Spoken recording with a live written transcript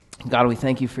God, we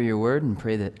thank you for your word and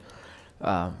pray that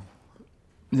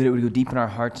it would go deep in our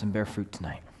hearts and bear fruit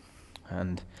tonight.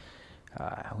 And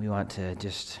we want to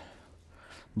just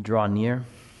draw near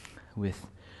with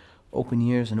open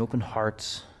ears and open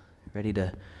hearts, ready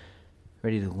to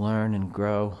learn and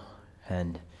grow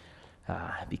and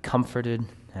be comforted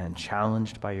and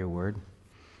challenged by your word.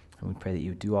 And we pray that you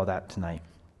would do all that tonight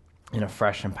in a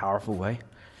fresh and powerful way.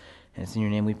 And it's in your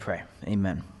name we pray.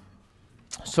 Amen.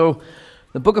 So,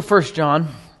 the book of 1 John,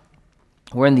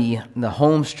 we're in the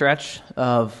home stretch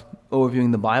of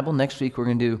overviewing the Bible. Next week we're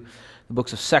going to do the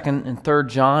books of 2nd and 3rd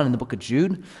John and the book of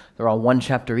Jude. They're all one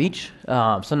chapter each.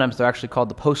 Sometimes they're actually called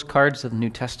the postcards of the New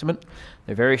Testament.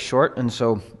 They're very short, and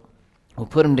so we'll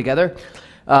put them together.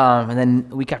 And then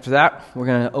the week after that, we're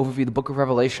going to overview the book of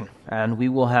Revelation. And we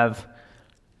will have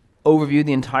overviewed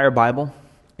the entire Bible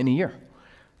in a year.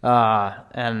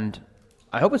 And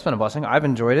I hope it's been a blessing. I've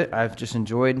enjoyed it. I've just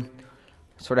enjoyed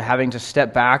sort of having to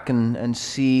step back and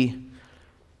see,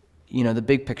 the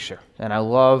big picture. And I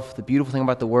love, the beautiful thing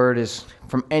about the Word is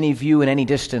from any view and any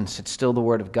distance, it's still the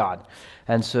Word of God.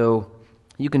 And so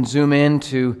you can zoom in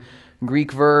to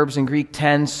Greek verbs and Greek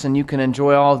tense, and you can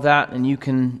enjoy all of that, and you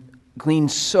can glean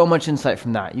so much insight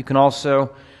from that. You can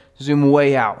also zoom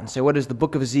way out and say, what does the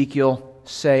book of Ezekiel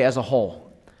say as a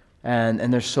whole?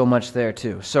 And there's so much there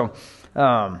too. So,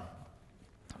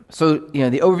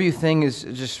 the overview thing is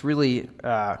just really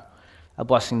a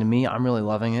blessing to me. I'm really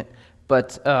loving it.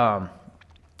 But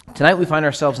tonight we find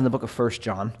ourselves in the book of 1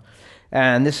 John.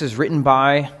 And this is written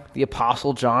by the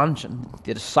Apostle John,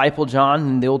 the disciple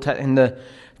John. In the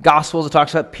Gospels, it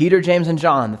talks about Peter, James, and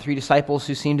John, the three disciples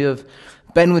who seem to have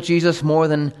been with Jesus more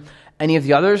than any of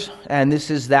the others. And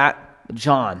this is that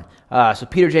John. So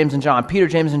Peter, James, and John. Peter,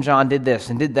 James, and John did this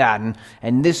and did that,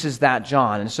 and this is that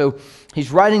John. And so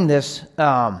he's writing this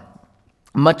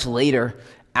much later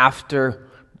after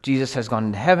Jesus has gone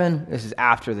into heaven. This is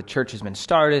after the church has been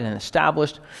started and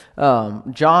established.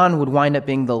 John would wind up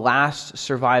being the last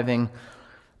surviving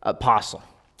apostle,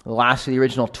 the last of the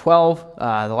original 12,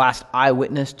 the last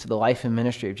eyewitness to the life and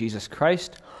ministry of Jesus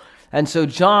Christ. And so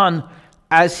John,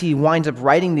 as he winds up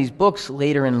writing these books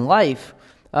later in life,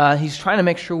 he's trying to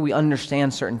make sure we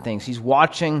understand certain things. He's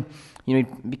watching, he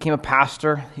became a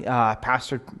pastor,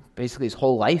 pastored basically his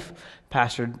whole life,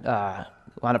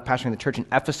 wound up pastoring the church in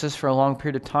Ephesus for a long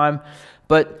period of time.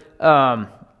 But,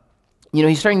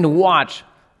 he's starting to watch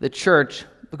the church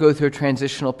go through a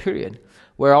transitional period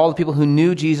where all the people who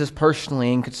knew Jesus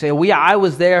personally and could say, well, yeah, I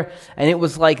was there and it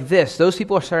was like this. Those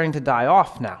people are starting to die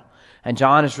off now. And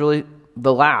John is really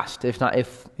the last, if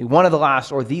one of the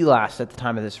last or the last at the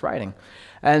time of this writing.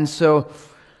 And so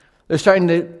there's starting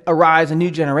to arise a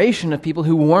new generation of people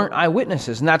who weren't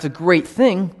eyewitnesses. And that's a great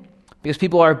thing because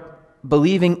people are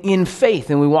believing in faith,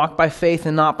 and we walk by faith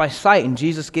and not by sight. And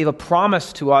Jesus gave a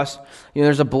promise to us.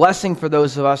 There's a blessing for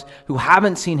those of us who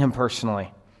haven't seen him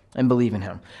personally and believe in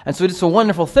him. And so it's a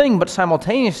wonderful thing, but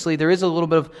simultaneously there is a little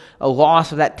bit of a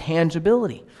loss of that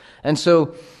tangibility. And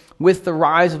so with the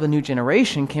rise of a new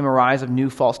generation came a rise of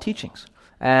new false teachings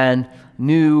and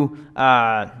new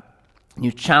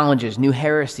challenges, new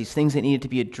heresies, things that needed to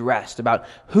be addressed about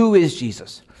who is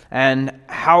Jesus and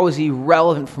how is he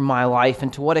relevant for my life,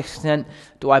 and to what extent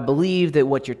do I believe that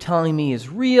what you're telling me is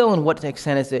real, and what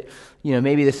extent is it,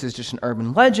 maybe this is just an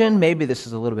urban legend, maybe this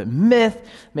is a little bit myth,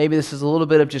 maybe this is a little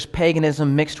bit of just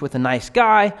paganism mixed with a nice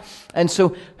guy. And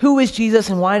so who is Jesus,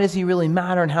 and why does he really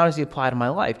matter, and how does he apply to my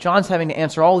life? John's having to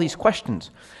answer all these questions.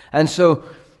 And so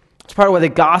it's part of why the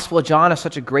Gospel of John is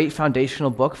such a great foundational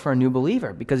book for a new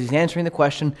believer, because he's answering the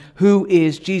question, who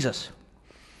is Jesus?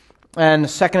 And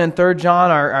 2nd and 3rd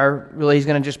John are really, he's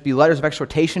going to just be letters of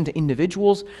exhortation to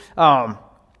individuals.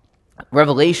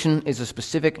 Revelation is a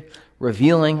specific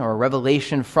revealing or a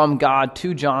revelation from God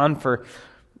to John for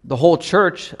the whole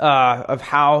church of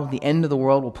how the end of the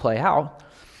world will play out.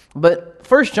 But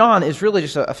 1 John is really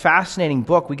just a fascinating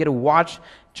book. We get to watch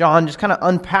John just kind of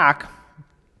unpack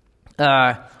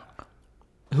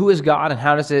who is God and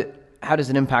how does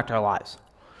it impact our lives.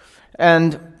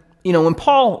 And when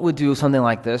Paul would do something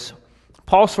like this,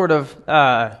 Paul sort of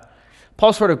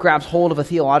grabs hold of a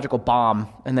theological bomb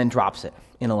and then drops it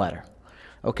in a letter.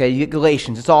 Okay, you get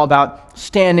Galatians. It's all about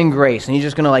standing grace, and he's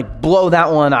just going to blow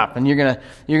that one up, and you're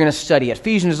gonna study it.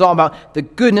 Ephesians is all about the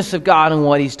goodness of God and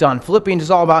what he's done. Philippians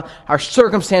is all about our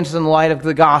circumstances in the light of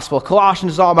the gospel.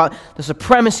 Colossians is all about the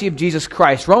supremacy of Jesus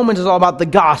Christ. Romans is all about the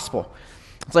gospel.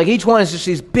 It's like each one is just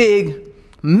these big,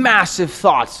 massive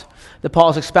thoughts that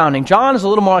Paul's expounding. John is a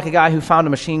little more like a guy who found a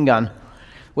machine gun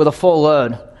with a full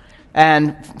load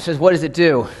and says, what does it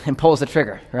do? And pulls the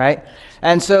trigger, right?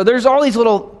 And so there's all these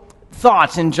little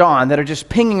thoughts in John that are just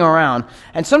pinging around.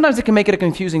 And sometimes it can make it a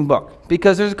confusing book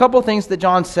because there's a couple of things that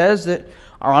John says that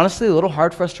are honestly a little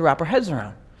hard for us to wrap our heads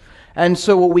around. And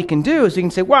so what we can do is we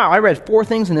can say, wow, I read 4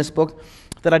 things in this book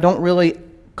that I don't really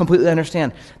completely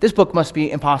understand. This book must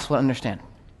be impossible to understand.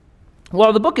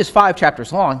 Well, the book is 5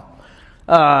 chapters long.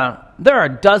 There are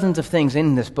dozens of things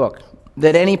in this book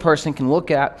that any person can look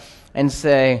at and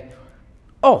say,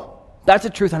 oh, that's a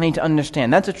truth I need to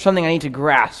understand. That's something I need to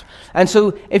grasp. And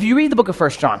so if you read the book of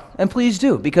 1 John, and please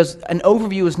do, because an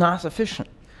overview is not sufficient.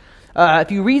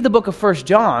 If you read the book of 1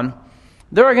 John,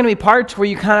 there are going to be parts where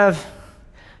you kind of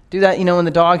do that, when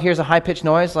the dog hears a high-pitched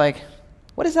noise, like,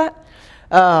 what is that?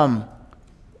 And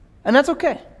that's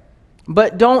okay.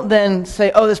 But don't then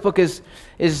say, oh, this book is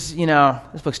this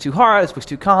book's too hard, this book's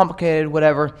too complicated,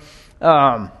 whatever.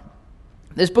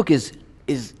 This book is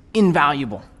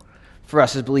invaluable for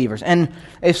us as believers. And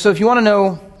if you want to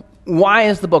know why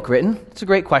is the book written, it's a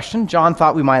great question. John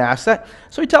thought we might ask that.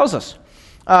 So he tells us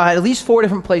at least 4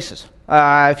 different places.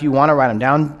 If you want to write them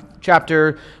down,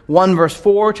 chapter 1, verse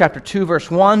 4, chapter 2, verse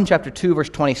 1, chapter 2, verse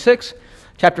 26,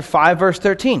 chapter 5, verse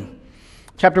 13.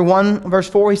 Chapter 1, verse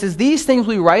 4, he says, these things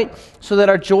we write so that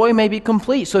our joy may be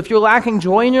complete. So if you're lacking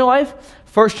joy in your life,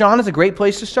 1 John is a great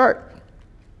place to start.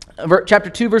 Chapter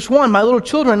 2, verse 1, my little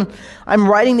children, I'm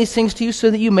writing these things to you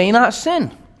so that you may not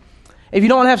sin. If you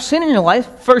don't have sin in your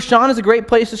life, 1 John is a great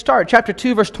place to start. Chapter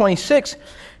 2, verse 26,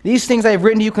 these things I have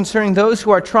written to you concerning those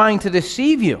who are trying to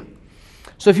deceive you.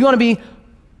 So if you want to be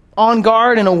on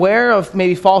guard and aware of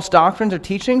maybe false doctrines or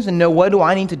teachings and know what do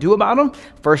I need to do about them,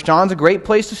 1 John's a great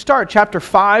place to start. Chapter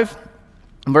 5,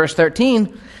 verse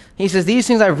 13, he says, these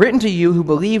things I've written to you who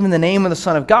believe in the name of the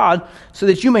Son of God, so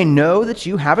that you may know that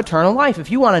you have eternal life. If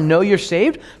you want to know you're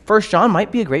saved, 1 John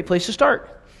might be a great place to start.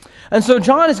 And so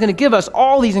John is going to give us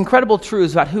all these incredible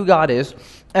truths about who God is.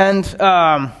 And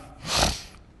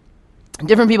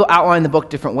different people outline the book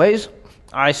different ways.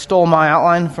 I stole my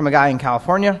outline from a guy in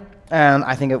California, and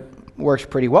I think it works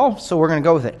pretty well, so we're going to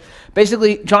go with it.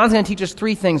 Basically, John's going to teach us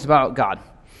 3 things about God.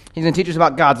 He's going to teach us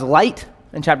about God's light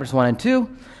in chapters 1 and 2,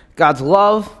 God's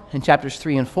love in chapters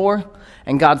 3 and 4,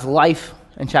 and God's life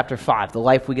in chapter 5, the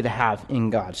life we get to have in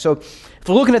God. So if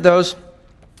we're looking at those,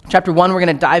 chapter 1, we're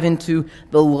going to dive into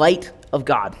the light of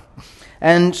God.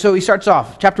 And so he starts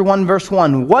off, chapter 1, verse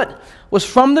 1, what was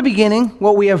from the beginning,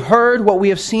 what we have heard, what we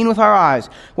have seen with our eyes,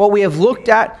 what we have looked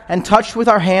at and touched with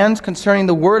our hands concerning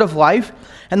the word of life,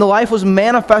 and the life was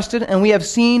manifested, and we have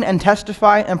seen and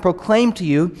testified and proclaimed to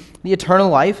you the eternal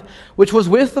life, which was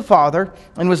with the Father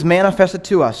and was manifested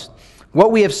to us.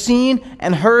 What we have seen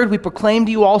and heard we proclaim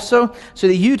to you also, so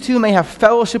that you too may have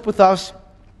fellowship with us.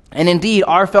 And indeed,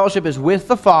 our fellowship is with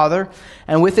the Father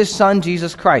and with His Son,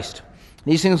 Jesus Christ.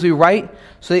 These things we write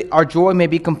so that our joy may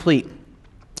be complete.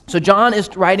 So John is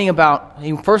writing about,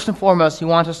 first and foremost, he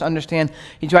wants us to understand,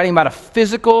 he's writing about a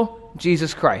physical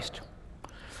Jesus Christ.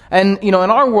 And, in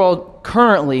our world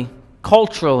currently,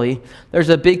 culturally, there's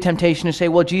a big temptation to say,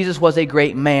 well, Jesus was a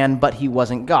great man, but he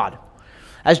wasn't God.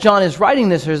 As John is writing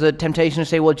this, there's a temptation to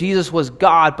say, well, Jesus was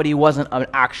God, but he wasn't an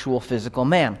actual physical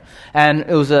man. And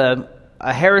it was a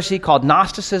heresy called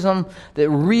Gnosticism that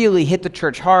really hit the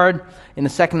church hard in the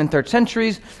 2nd and 3rd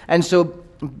centuries. And so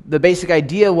the basic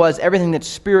idea was everything that's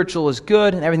spiritual is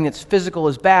good and everything that's physical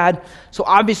is bad. So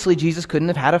obviously Jesus couldn't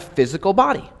have had a physical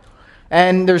body.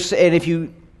 And if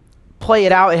you play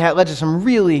it out, it led to some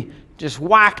really just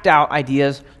whacked out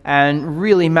ideas and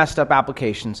really messed up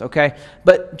applications, okay?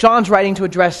 But John's writing to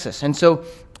address this. And so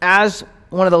as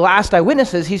one of the last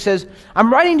eyewitnesses, he says,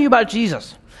 I'm writing to you about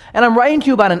Jesus. And I'm writing to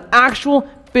you about an actual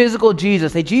physical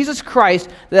Jesus, a Jesus Christ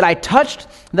that I touched,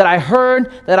 that I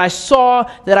heard, that I saw,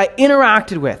 that I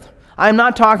interacted with. I'm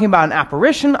not talking about an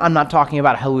apparition. I'm not talking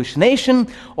about a hallucination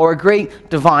or a great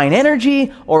divine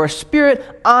energy or a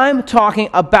spirit. I'm talking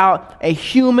about a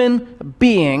human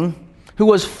being who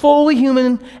was fully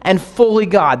human and fully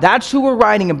God. That's who we're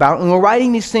writing about. And we're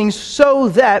writing these things so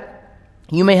that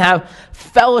you may have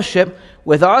fellowship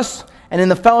with us and in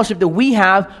the fellowship that we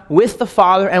have with the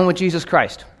Father and with Jesus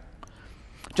Christ.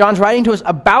 John's writing to us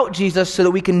about Jesus so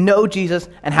that we can know Jesus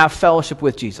and have fellowship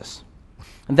with Jesus.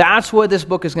 And that's what this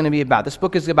book is going to be about. This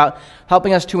book is about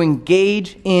helping us to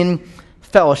engage in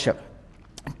fellowship.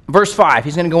 Verse 5,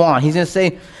 he's going to go on. He's going to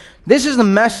say, this is the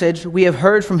message we have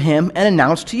heard from him and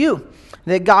announced to you,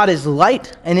 that God is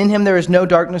light and in him there is no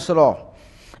darkness at all.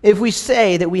 If we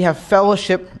say that we have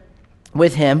fellowship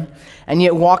with him and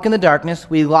yet walk in the darkness,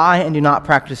 we lie and do not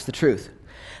practice the truth.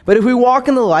 But if we walk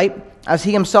in the light, as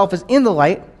he himself is in the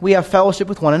light, we have fellowship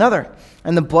with one another.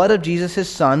 And the blood of Jesus, his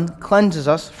Son, cleanses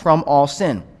us from all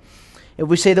sin. If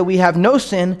we say that we have no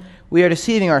sin, we are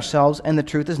deceiving ourselves, and the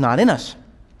truth is not in us.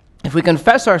 If we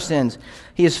confess our sins,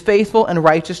 he is faithful and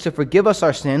righteous to forgive us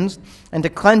our sins and to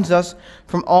cleanse us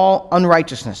from all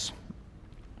unrighteousness.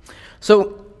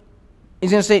 So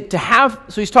he's going to say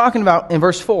so he's talking about in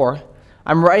verse 4,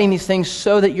 I'm writing these things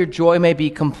so that your joy may be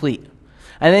complete.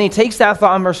 And then he takes that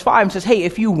thought in verse 5 and says, hey,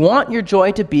 if you want your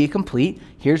joy to be complete,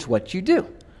 here's what you do.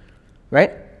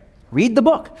 Right? Read the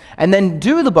book and then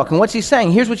do the book. And what's he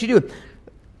saying? Here's what you do.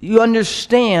 You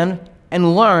understand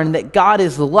and learn that God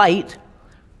is light,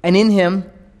 and in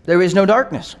him there is no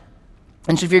darkness.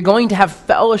 And so if you're going to have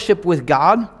fellowship with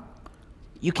God,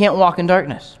 you can't walk in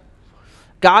darkness.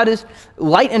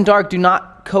 Light and dark do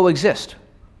not coexist.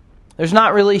 There's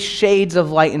not really shades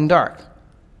of light and dark.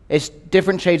 It's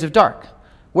different shades of dark.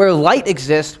 Where light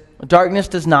exists, darkness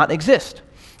does not exist.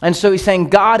 And so he's saying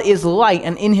God is light,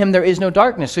 and in him there is no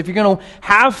darkness. So if you're going to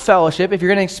have fellowship, if you're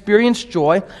going to experience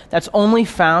joy, that's only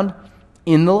found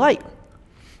in the light.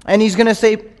 And he's going to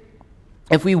say,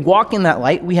 if we walk in that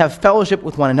light, we have fellowship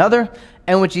with one another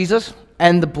and with Jesus,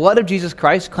 and the blood of Jesus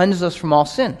Christ cleanses us from all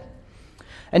sin.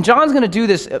 And John's going to do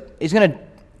this. He's going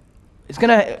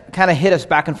to kind of hit us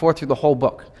back and forth through the whole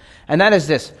book. And that is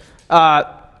this.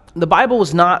 The Bible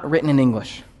was not written in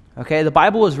English. Okay? The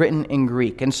Bible was written in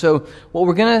Greek. And so what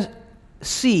we're going to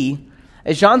see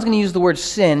is John's going to use the word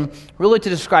sin really to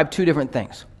describe two different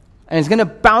things. And he's going to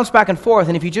bounce back and forth.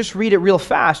 And if you just read it real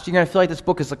fast, you're going to feel like this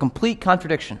book is a complete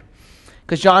contradiction.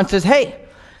 Because John says, hey,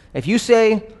 if you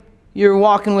say you're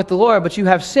walking with the Lord, but you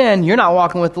have sin, you're not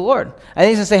walking with the Lord. And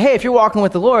he's going to say, hey, if you're walking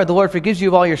with the Lord forgives you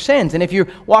of all your sins. And if you're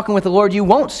walking with the Lord, you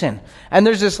won't sin. And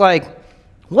there's this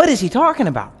what is he talking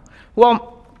about?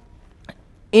 Well,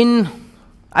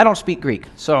 I don't speak Greek,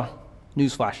 so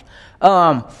newsflash.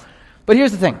 But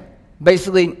here's the thing.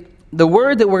 Basically, the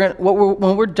word that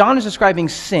when John is describing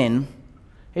sin,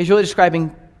 he's really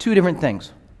describing two different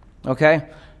things. Okay?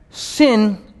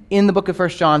 Sin in the book of 1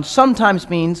 John sometimes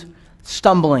means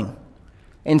stumbling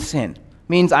in sin.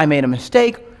 Means I made a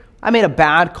mistake, I made a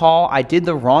bad call, I did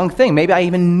the wrong thing. Maybe I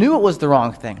even knew it was the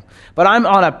wrong thing. But I'm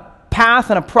on a path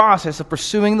and a process of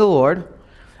pursuing the Lord,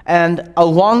 and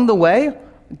along the way,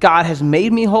 God has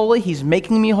made me holy, he's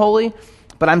making me holy,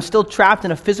 but I'm still trapped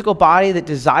in a physical body that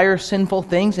desires sinful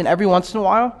things, and every once in a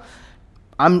while,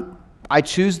 I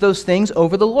choose those things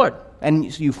over the Lord.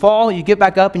 And you fall, you get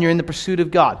back up, and you're in the pursuit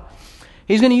of God.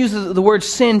 He's going to use the word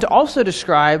sin to also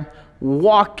describe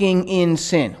walking in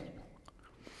sin.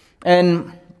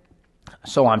 And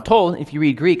so I'm told, if you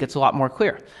read Greek, it's a lot more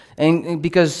clear. And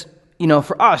because,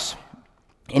 for us,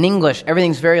 in English,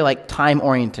 everything's very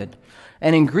time-oriented.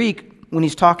 And in Greek, when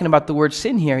he's talking about the word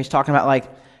sin here, he's talking about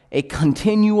a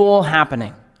continual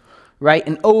happening, right?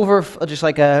 And just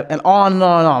an on and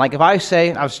on and on. Like if I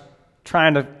say, I was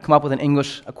trying to come up with an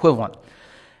English equivalent.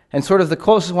 And sort of the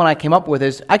closest one I came up with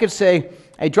is, I could say,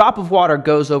 a drop of water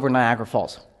goes over Niagara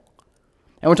Falls.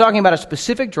 And we're talking about a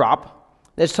specific drop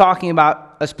that's talking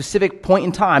about a specific point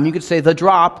in time. You could say the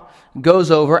drop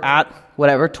goes over at,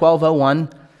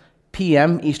 12:01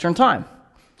 p.m. Eastern Time.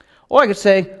 Or I could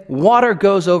say, water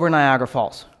goes over Niagara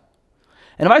Falls.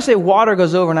 And if I say water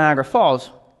goes over Niagara Falls,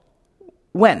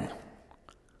 when?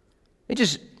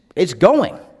 It's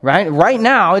going, right? Right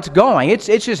now, it's going. It's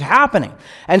just happening.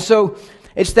 And so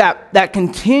it's that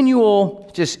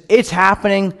continual, it's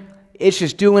happening, it's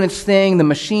just doing its thing, the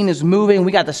machine is moving,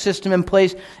 we got the system in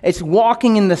place. It's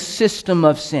walking in the system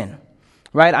of sin,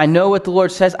 right? I know what the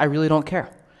Lord says, I really don't care.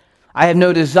 I have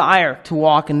no desire to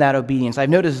walk in that obedience. I have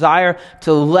no desire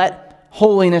to let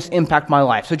holiness impact my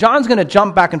life. So John's going to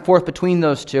jump back and forth between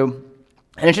those two,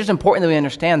 and it's just important that we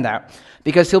understand that,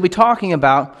 because he'll be talking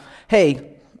about,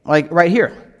 hey, right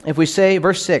here, if we say,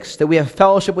 verse 6, that we have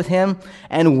fellowship with him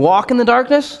and walk in the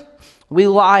darkness, we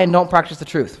lie and don't practice the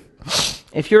truth.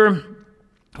 If you're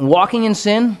walking in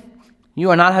sin, you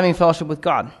are not having fellowship with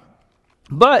God.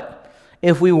 But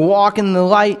if we walk in the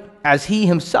light as he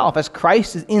himself, as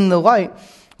Christ is in the light,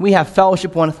 we have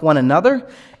fellowship with one another,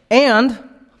 and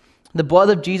the blood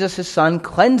of Jesus, his son,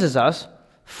 cleanses us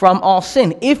from all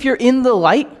sin. If you're in the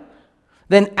light,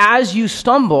 then as you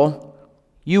stumble,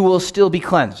 you will still be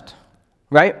cleansed.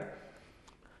 Right?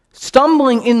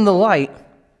 Stumbling in the light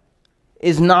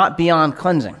is not beyond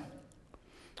cleansing.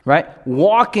 Right?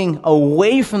 Walking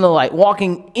away from the light,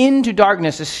 walking into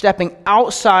darkness is stepping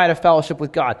outside of fellowship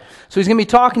with God. So he's going to be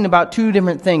talking about two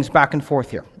different things back and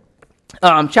forth here.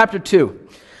 Chapter 2,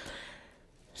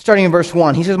 starting in verse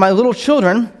 1, he says, "My little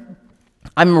children,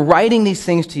 I'm writing these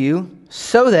things to you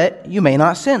so that you may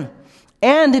not sin.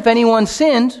 And if anyone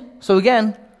sinned," so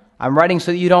again, I'm writing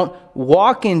so that you don't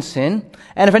walk in sin.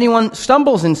 "And if anyone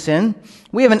stumbles in sin,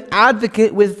 we have an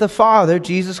advocate with the Father,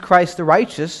 Jesus Christ the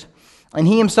righteous. And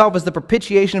he himself is the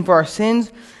propitiation for our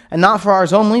sins, and not for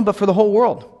ours only, but for the whole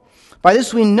world. By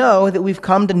this we know that we've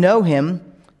come to know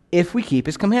him if we keep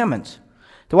his commandments.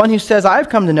 The one who says, I've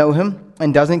come to know him,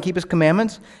 and doesn't keep his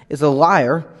commandments, is a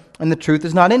liar, and the truth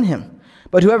is not in him.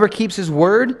 But whoever keeps his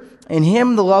word, in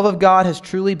him the love of God has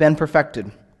truly been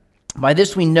perfected. By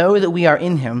this we know that we are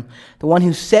in him. The one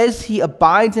who says he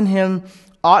abides in him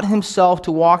ought himself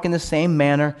to walk in the same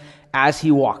manner as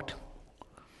he walked.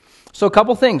 So a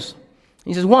couple things.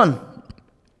 He says, 1,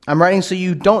 I'm writing so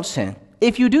you don't sin.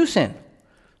 If you do sin,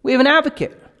 we have an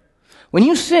advocate. When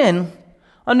you sin,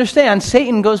 understand,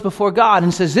 Satan goes before God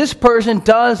and says, this person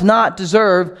does not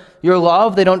deserve your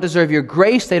love. They don't deserve your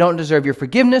grace. They don't deserve your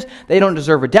forgiveness. They don't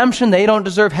deserve redemption. They don't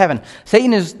deserve heaven.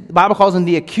 Satan is, the Bible calls him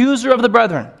the accuser of the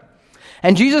brethren.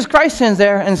 And Jesus Christ stands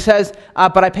there and says,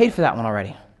 but I paid for that one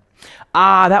already.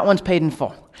 That one's paid in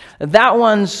full. That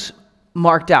one's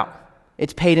marked out.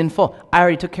 It's paid in full. I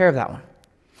already took care of that one.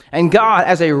 And God,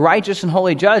 as a righteous and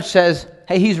holy judge, says,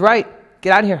 hey, he's right.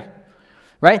 Get out of here.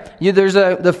 Right?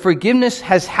 The forgiveness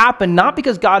has happened not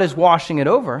because God is washing it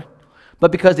over,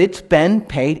 but because it's been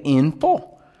paid in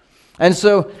full. And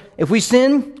so, if we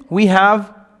sin, we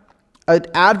have an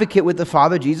advocate with the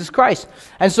Father, Jesus Christ.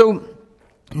 And so,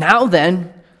 now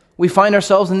then, we find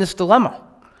ourselves in this dilemma,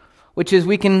 which is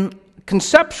we can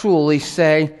conceptually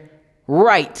say,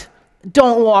 right,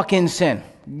 don't walk in sin.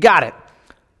 Got it.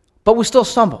 But we still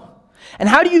stumble. And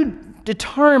how do you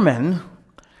determine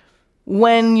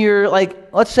when you're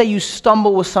let's say you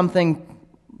stumble with something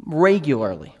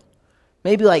regularly,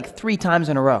 maybe 3 times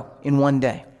in a row in one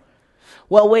day?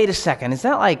 Well, wait a second. Is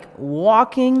that like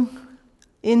walking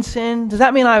in sin? Does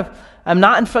that mean I'm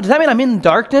not in front? Does that mean I'm in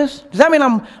darkness? Does that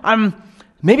mean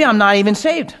maybe I'm not even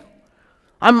saved?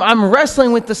 I'm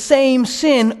wrestling with the same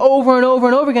sin over and over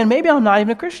and over again. Maybe I'm not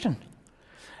even a Christian.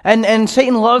 And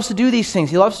Satan loves to do these things.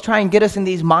 He loves to try and get us in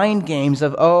these mind games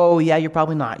of, oh, yeah, you're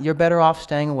probably not. You're better off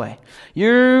staying away.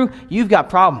 You've got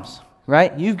problems,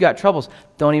 right? You've got troubles.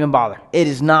 Don't even bother. It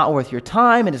is not worth your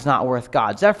time. It is not worth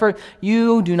God's effort.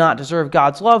 You do not deserve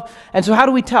God's love. And so how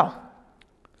do we tell?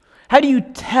 How do you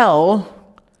tell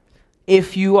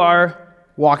if you are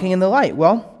walking in the light?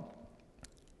 Well,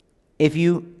 if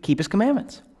you keep his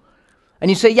commandments. And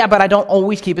you say, yeah, but I don't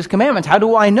always keep his commandments. How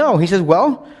do I know? He says,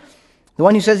 well, the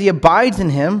one who says he abides in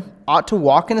him ought to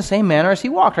walk in the same manner as he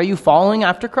walked. Are you following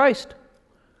after Christ?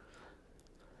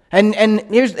 And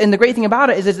the great thing about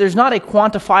it is that there's not a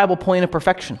quantifiable point of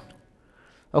perfection.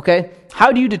 Okay?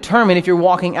 How do you determine if you're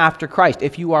walking after Christ?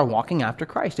 If you are walking after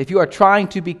Christ. If you are trying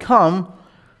to become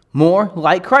more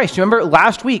like Christ. Remember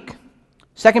last week,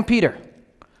 2 Peter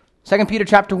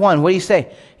chapter 1, what did he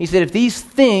say? He said, if these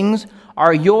things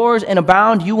are yours and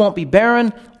abound, you won't be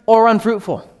barren or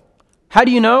unfruitful. How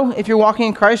do you know if you're walking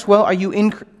in Christ? Well, are you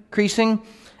increasing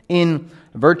in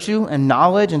virtue and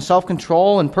knowledge and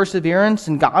self-control and perseverance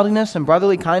and godliness and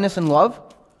brotherly kindness and love?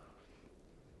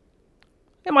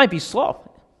 It might be slow.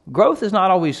 Growth is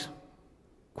not always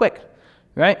quick,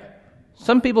 right?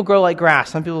 Some people grow like grass.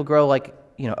 Some people grow like,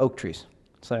 oak trees.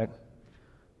 It's like,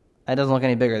 it doesn't look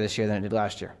any bigger this year than it did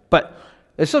last year. But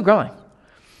it's still growing.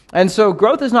 And so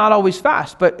growth is not always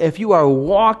fast. But if you are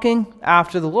walking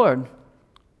after the Lord,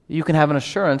 you can have an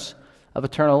assurance of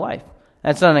eternal life.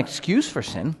 That's not an excuse for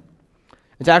sin.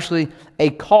 It's actually a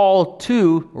call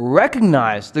to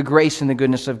recognize the grace and the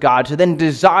goodness of God, to then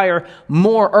desire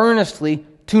more earnestly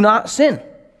to not sin.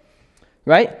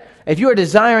 Right? If you are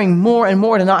desiring more and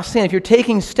more to not sin, if you're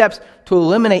taking steps to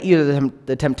eliminate either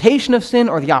the temptation of sin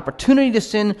or the opportunity to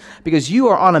sin because you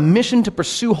are on a mission to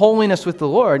pursue holiness with the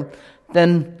Lord,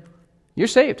 then you're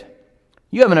saved.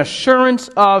 You have an assurance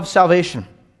of salvation.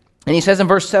 And he says in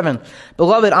verse 7,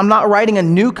 Beloved, I'm not writing a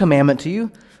new commandment to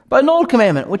you, but an old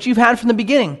commandment, which you've had from the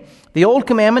beginning. The old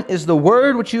commandment is the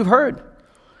word which you've heard.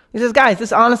 He says, guys,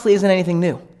 this honestly isn't anything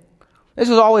new. This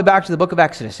is all the way back to the book of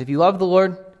Exodus. If you love the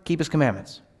Lord, keep his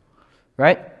commandments.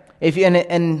 Right?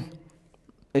 And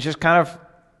it's just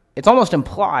it's almost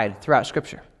implied throughout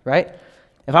Scripture. Right?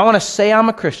 If I want to say I'm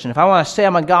a Christian, if I want to say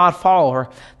I'm a God follower,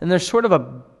 then there's sort of a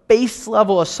base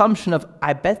level assumption of,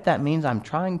 I bet that means I'm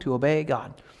trying to obey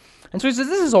God. And so he says,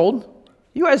 this is old.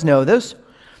 You guys know this.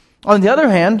 On the other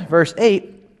hand, verse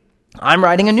 8, I'm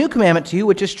writing a new commandment to you,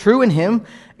 which is true in him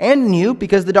and in you,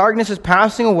 because the darkness is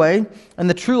passing away and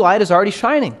the true light is already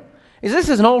shining. This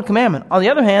is an old commandment. On the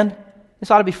other hand,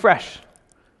 this ought to be fresh.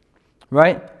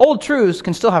 Right? Old truths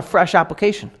can still have fresh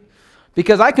application.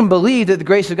 Because I can believe that the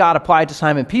grace of God applied to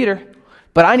Simon Peter,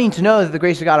 but I need to know that the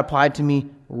grace of God applied to me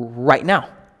right now.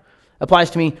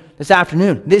 Applies to me this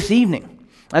afternoon, this evening.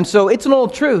 And so it's an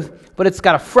old truth, but it's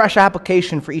got a fresh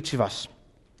application for each of us.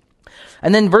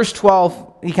 And then verse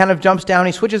 12, he kind of jumps down,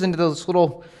 he switches into this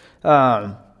little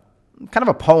kind of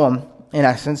a poem in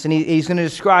essence, and he's going to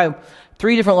describe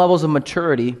 3 different levels of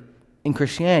maturity in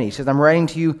Christianity. He says, I'm writing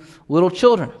to you little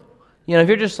children. If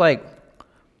you're just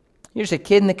a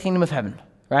kid in the kingdom of heaven,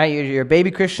 right? You're a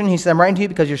baby Christian. He says, I'm writing to you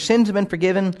because your sins have been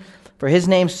forgiven for his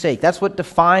name's sake. That's what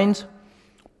defines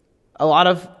a lot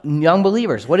of young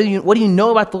believers. What do you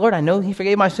know about the Lord? I know he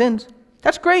forgave my sins.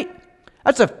 That's great.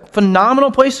 That's a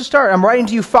phenomenal place to start. I'm writing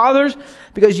to you fathers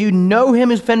because you know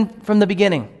him from the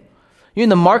beginning. You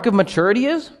know the mark of maturity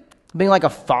is? Being like a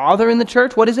father in the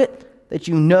church. What is it? That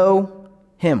you know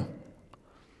him.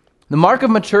 The mark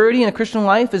of maturity in a Christian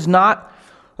life is not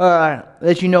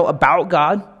that you know about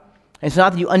God. It's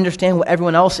not that you understand what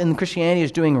everyone else in Christianity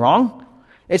is doing wrong.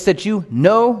 It's that you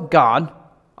know God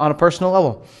on a personal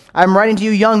level. I'm writing to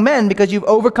you young men because you've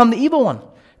overcome the evil one.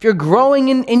 If you're growing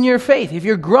in your faith, if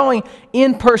you're growing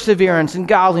in perseverance and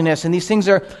godliness, and these things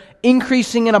are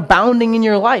increasing and abounding in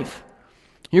your life,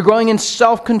 you're growing in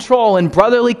self-control and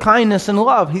brotherly kindness and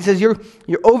love. He says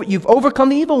you've overcome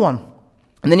the evil one.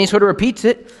 And then he sort of repeats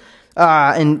it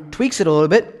and tweaks it a little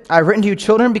bit. I've written to you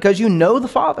children because you know the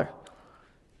Father.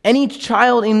 Any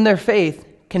child in their faith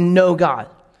can know God,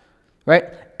 right?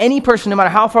 Any person, no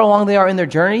matter how far along they are in their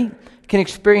journey, can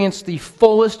experience the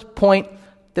fullest point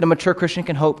that a mature Christian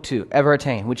can hope to ever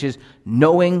attain, which is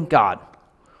knowing God.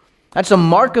 That's a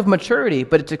mark of maturity,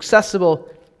 but it's accessible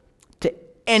to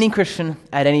any Christian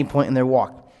at any point in their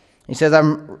walk. He says,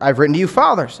 I've written to you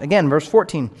fathers, again, verse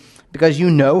 14, because you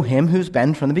know him who's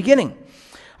been from the beginning.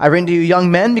 I've written to you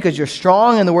young men because you're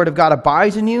strong and the word of God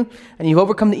abides in you, and you've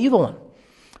overcome the evil one.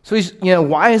 So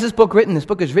why is this book written? This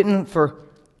book is written for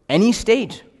any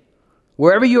stage.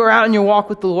 Wherever you are out in your walk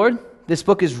with the Lord, this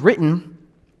book is written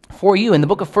for you. In the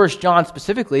book of 1 John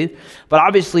specifically, but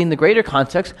obviously in the greater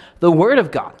context, the Word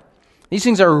of God. These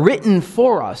things are written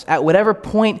for us at whatever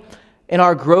point in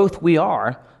our growth we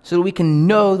are, so that we can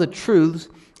know the truths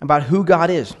about who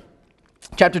God is.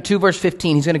 Chapter 2, verse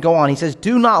 15, he's going to go on. He says,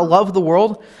 do not love the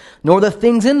world, nor the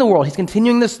things in the world. He's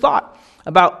continuing this thought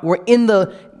about we're in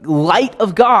the light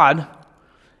of God,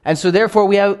 and so therefore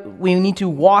we need to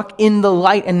walk in the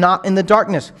light and not in the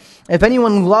darkness. If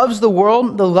anyone loves the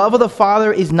world, the love of the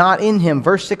Father is not in him.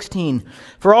 Verse 16,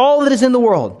 for all that is in the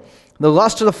world, the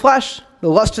lust of the flesh, the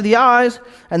lust of the eyes,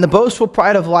 and the boastful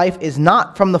pride of life is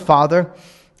not from the Father,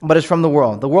 but is from the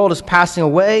world. The world is passing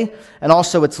away, and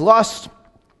also its lust,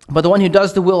 but the one who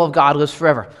does the will of God lives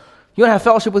forever. You want to have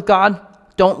fellowship with God?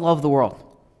 Don't love the world.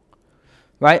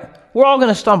 Right? We're all going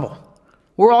to stumble.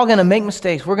 We're all going to make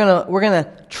mistakes. We're going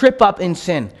to trip up in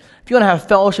sin. If you want to have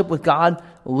fellowship with God,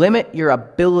 limit your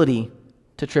ability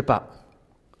to trip up.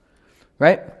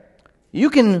 Right? You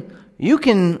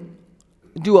can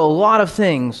do a lot of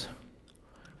things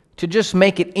to just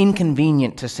make it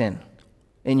inconvenient to sin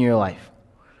in your life.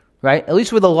 Right? At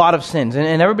least with a lot of sins.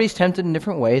 And everybody's tempted in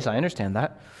different ways. I understand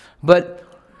that. But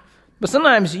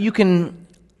sometimes you can,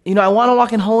 I want to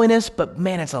walk in holiness, but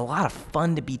man, it's a lot of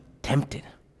fun to be tempted.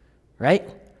 Right?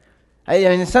 I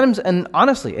mean, sometimes, and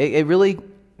honestly, it really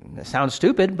sounds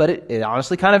stupid, but it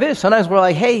honestly kind of is. Sometimes we're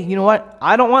like, hey, you know what?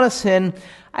 I don't want to sin.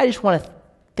 I just want to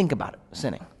think about it,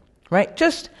 sinning. Right?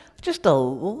 Just a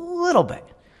little bit.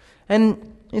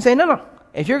 And you say, no.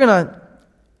 If you're going to,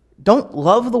 don't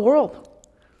love the world.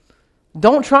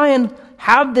 Don't try and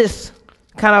have this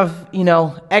kind of,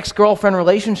 ex-girlfriend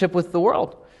relationship with the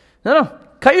world. No.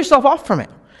 Cut yourself off from it.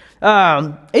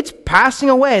 It's passing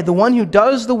away. The one who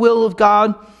does the will of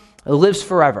God lives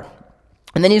forever.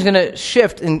 And then he's going to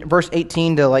shift in verse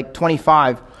 18 to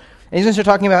 25. And he's going to start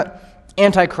talking about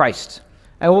Antichrist.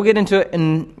 And we'll get into it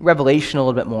in Revelation a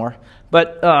little bit more.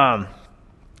 But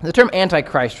the term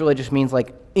Antichrist really just means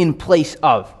in place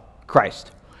of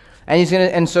Christ.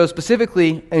 And so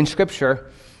specifically in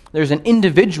Scripture, there's an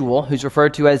individual who's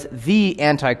referred to as the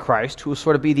Antichrist, who will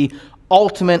sort of be the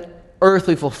ultimate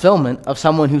earthly fulfillment of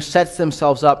someone who sets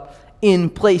themselves up in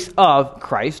place of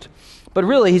Christ. But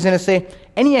really, he's going to say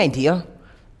any idea,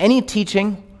 any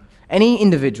teaching, any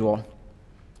individual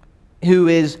who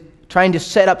is trying to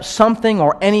set up something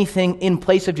or anything in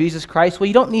place of Jesus Christ, well,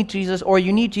 you don't need Jesus, or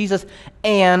you need Jesus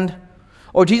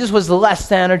or Jesus was less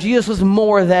than, or Jesus was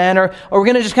more than, or we're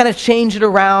going to just kind of change it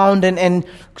around and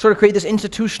sort of create this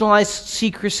institutionalized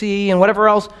secrecy and whatever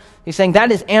else. He's saying that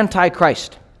is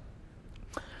Antichrist.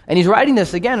 And he's writing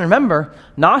this, again, remember,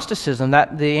 Gnosticism,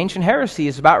 that the ancient heresy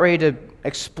is about ready to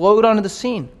explode onto the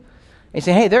scene. And he's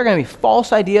saying, hey, there are going to be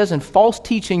false ideas and false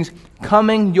teachings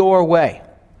coming your way.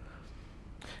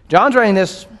 John's writing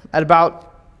this at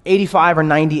about 85 or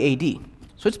 90 AD.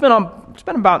 So it's been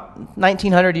about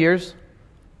 1900 years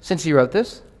since he wrote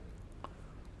this.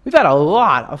 We've had a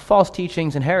lot of false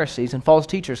teachings and heresies and false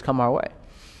teachers come our way.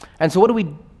 And so what do we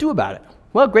do about it?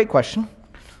 Well, great question.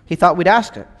 He thought we'd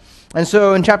ask it. And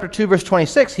so in chapter 2, verse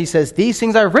 26, he says, "These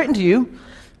things I have written to you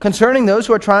concerning those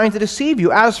who are trying to deceive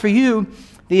you. As for you,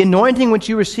 the anointing which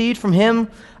you received from him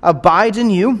abides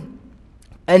in you,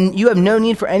 and you have no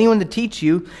need for anyone to teach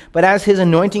you, but as his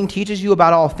anointing teaches you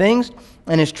about all things,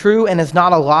 and is true and is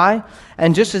not a lie,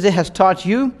 and just as it has taught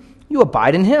you, you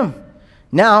abide in him.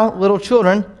 Now, little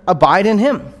children, abide in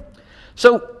him."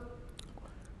 So,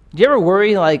 do you ever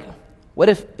worry, like, what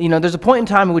if, there's a point in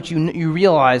time in which you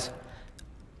realize,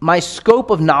 my scope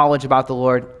of knowledge about the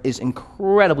Lord is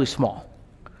incredibly small,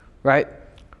 right?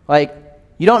 Like,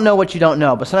 you don't know what you don't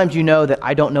know, but sometimes you know that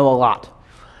I don't know a lot.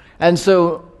 And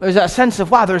so there's that sense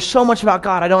of, wow, there's so much about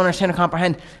God I don't understand or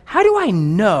comprehend. How do I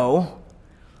know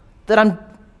that I'm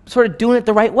sort of doing it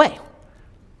the right way?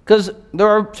 Because there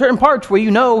are certain parts where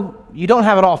you don't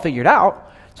have it all figured out.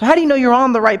 So how do you know you're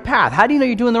on the right path? How do you know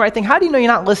you're doing the right thing? How do you know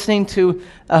you're not listening to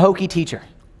a hokey teacher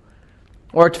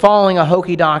or following a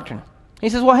hokey doctrine? He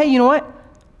says, well, hey, you know what?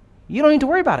 You don't need to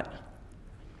worry about it.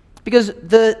 Because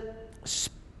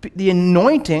the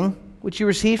anointing which you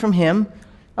receive from him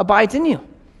abides in you.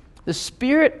 The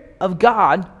Spirit of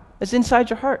God is inside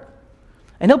your heart.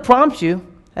 And he'll prompt you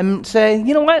and say,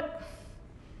 you know what?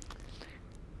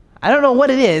 I don't know what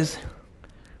it is.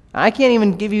 I can't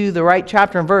even give you the right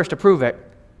chapter and verse to prove it.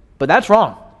 But that's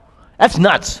wrong. That's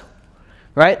nuts.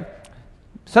 Right?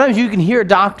 Sometimes you can hear a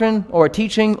doctrine or a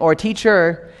teaching or a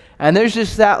teacher, and there's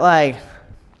just that, like,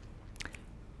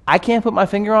 I can't put my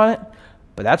finger on it,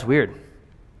 but that's weird.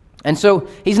 And so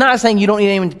he's not saying you don't need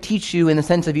anyone to teach you in the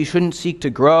sense of you shouldn't seek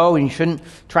to grow and you shouldn't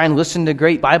try and listen to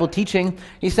great Bible teaching.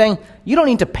 He's saying you don't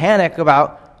need to panic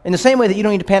about, in the same way that you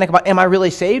don't need to panic about, am I really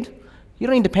saved? You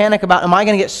don't need to panic about, am I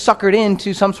going to get suckered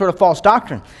into some sort of false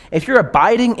doctrine? If you're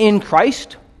abiding in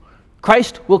Christ,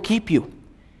 Christ will keep you.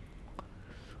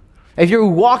 If you're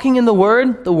walking in the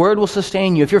Word will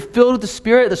sustain you. If you're filled with the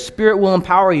Spirit will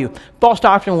empower you. False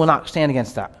doctrine will not stand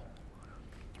against that.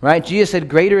 Right? Jesus said,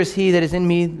 greater is he that is in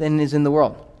me than is in the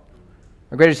world.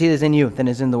 Or greater is he that is in you than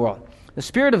is in the world. The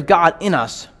Spirit of God in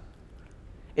us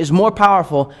is more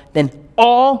powerful than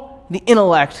all the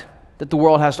intellect that the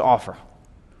world has to offer.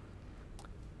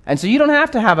 And so you don't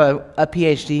have to have a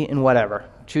PhD in whatever.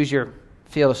 Choose your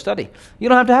field of study. You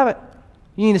don't have to have it.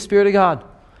 You need the Spirit of God.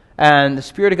 And the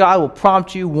Spirit of God will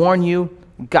prompt you, warn you,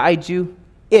 guide you,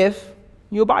 if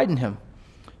you abide in him.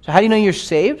 So how do you know you're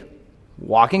saved?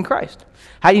 Walk in Christ.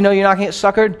 How do you know you're not going to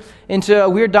get suckered into a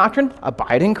weird doctrine?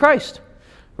 Abide in Christ.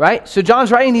 Right? So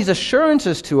John's writing these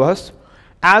assurances to us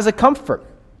as a comfort.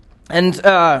 And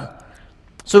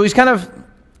so he's kind of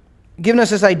given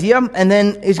us this idea, and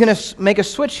then he's going to make a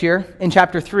switch here in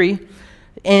chapter 3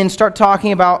 and start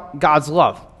talking about God's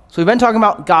love. So we've been talking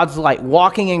about God's light,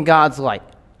 walking in God's light.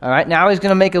 All right, now he's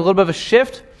going to make a little bit of a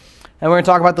shift, and we're going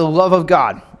to talk about the love of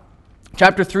God.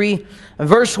 Chapter 3,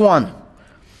 verse 1.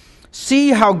 See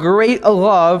how great a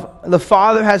love the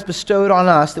Father has bestowed on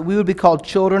us, that we would be called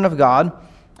children of God,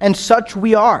 and such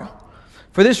we are.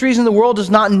 For this reason the world does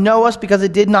not know us, because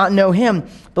it did not know him.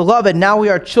 Beloved, now we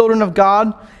are children of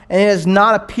God, and it has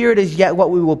not appeared as yet what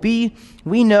we will be.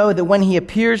 We know that when he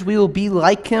appears, we will be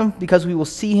like him, because we will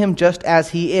see him just as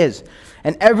he is.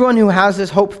 And everyone who has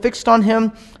this hope fixed on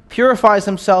him purifies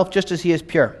himself just as he is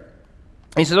pure.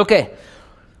 And he says, okay,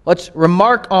 let's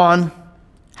remark on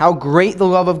how great the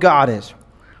love of God is.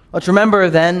 Let's remember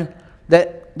then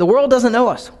that the world doesn't know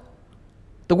us.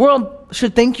 The world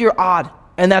should think you're odd,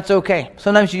 and that's okay.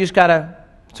 Sometimes you just got to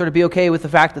sort of be okay with the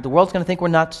fact that the world's going to think we're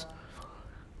nuts.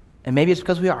 And maybe it's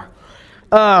because we are.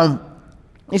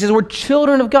 He says we're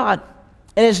children of God,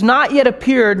 and it's not yet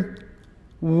appeared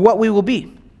what we will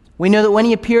be. We know that when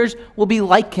he appears, we'll be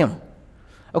like him.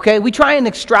 Okay, we try and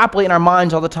extrapolate in our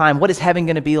minds all the time. What is heaven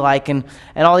going to be like? And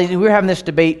all these. We were having this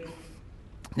debate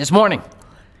this morning.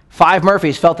 5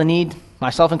 Murphys felt the need,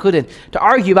 myself included, to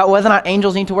argue about whether or not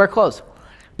angels need to wear clothes.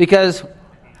 Because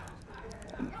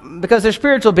they're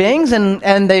spiritual beings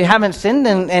and they haven't sinned,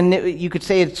 and you could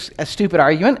say it's a stupid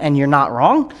argument, and you're not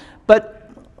wrong. But,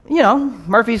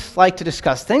 Murphys like to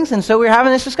discuss things, and so we were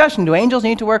having this discussion. Do angels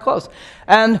need to wear clothes?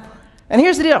 And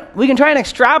here's the deal. We can try and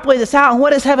extrapolate this out, and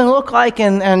what does heaven look like,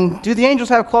 and do the angels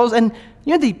have clothes? And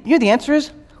the answer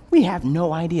is, we have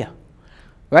no idea.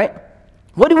 Right?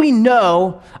 What do we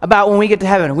know about when we get to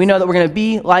heaven? We know that we're going to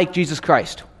be like Jesus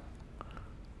Christ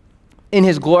in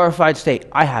his glorified state.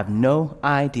 I have no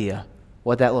idea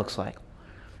what that looks like.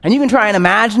 And you can try and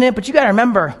imagine it, but you got to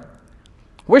remember,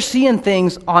 we're seeing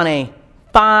things on a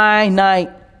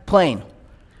finite plane,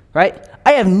 right?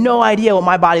 I have no idea what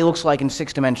my body looks like in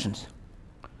 6 dimensions.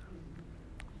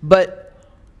 But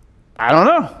I don't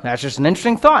know. That's just an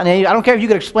interesting thought. And I don't care if you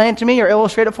could explain it to me or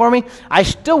illustrate it for me. I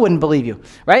still wouldn't believe you,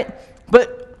 right?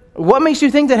 But what makes you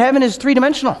think that heaven is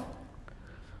three-dimensional?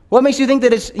 What makes you think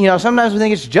that it's, sometimes we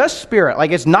think it's just spirit,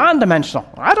 like it's non-dimensional.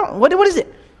 What is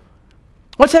it?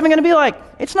 What's heaven going to be like?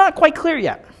 It's not quite clear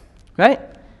yet, right?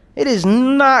 It is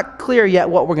not clear yet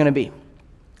what we're going to be.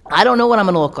 I don't know what I'm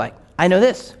going to look like. I know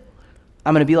this.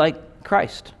 I'm going to be like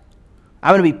Christ.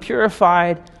 I'm going to be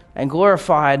purified and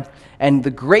glorified, and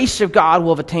the grace of God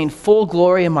will have attained full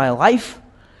glory in my life,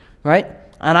 right?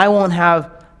 And I won't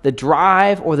have the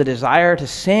drive or the desire to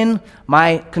sin.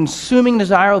 My consuming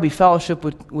desire will be fellowship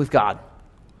with God.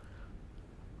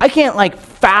 I can't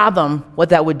fathom what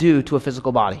that would do to a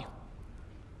physical body,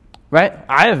 right?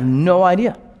 I have no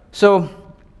idea. So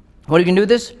what are you going to do with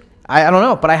this? I don't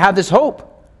know, but I have this hope.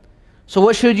 So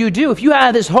what should you do? If you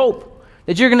have this hope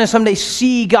that you're going to someday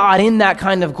see God in that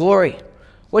kind of glory,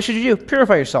 what should you do?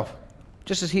 Purify yourself,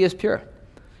 just as he is pure.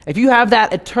 If you have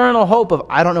that eternal hope of,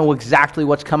 I don't know exactly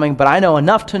what's coming, but I know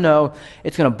enough to know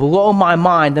it's going to blow my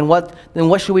mind, then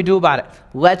what should we do about it?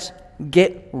 Let's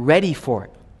get ready for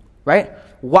it, right?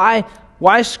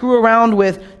 Why screw around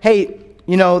with, hey,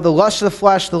 the lust of the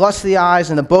flesh, the lust of the eyes,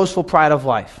 and the boastful pride of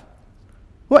life?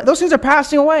 Those things are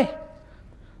passing away.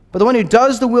 But the one who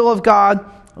does the will of God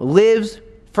lives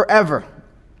forever.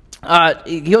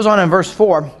 He goes on in verse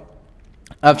 4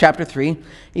 of chapter 3.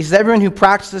 He says, everyone who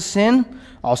practices sin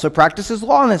also practices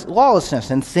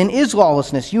lawlessness, and sin is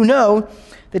lawlessness. You know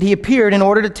that he appeared in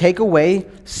order to take away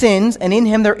sins, and in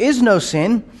him there is no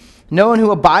sin. No one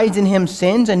who abides in him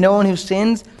sins, and no one who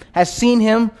sins has seen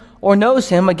him or knows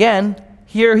him. Again,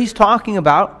 here he's talking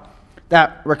about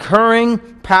that recurring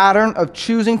pattern of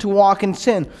choosing to walk in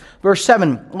sin. Verse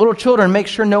 7, little children, make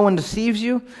sure no one deceives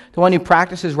you. The one who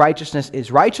practices righteousness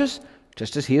is righteous,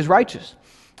 just as he is righteous.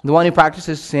 The one who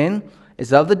practices sin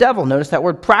is of the devil. Notice that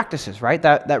word practices, right?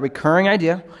 That recurring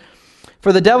idea.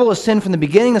 For the devil has sinned from the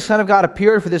beginning. The Son of God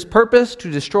appeared for this purpose,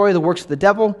 to destroy the works of the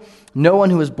devil. No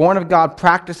one who is born of God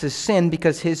practices sin,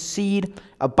 because his seed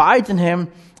abides in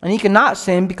him, and he cannot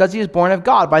sin because he is born of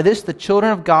God. By this, the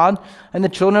children of God and the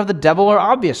children of the devil are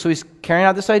obvious. So he's carrying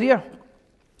out this idea.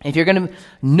 If you're going to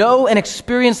know and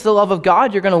experience the love of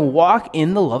God, you're going to walk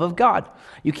in the love of God.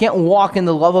 You can't walk in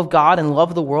the love of God and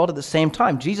love the world at the same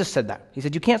time. Jesus said that. He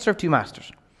said, you can't serve two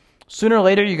masters. Sooner or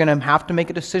later, you're going to have to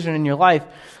make a decision in your life.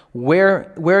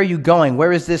 Where are you going?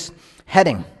 Where is this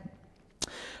heading?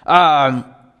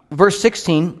 Verse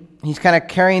 16, he's kind of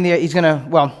carrying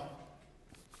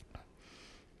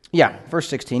verse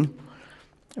 16.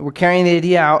 We're carrying the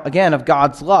idea out, again, of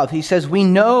God's love. He says, we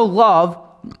know love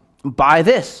by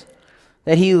this,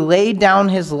 that he laid down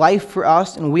his life for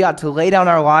us, and we ought to lay down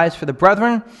our lives for the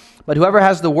brethren. But whoever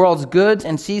has the world's goods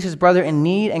and sees his brother in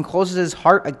need and closes his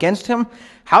heart against him,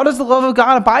 how does the love of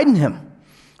God abide in him?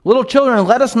 Little children,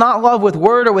 let us not love with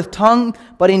word or with tongue,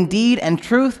 but in deed and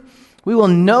truth. We will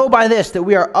know by this that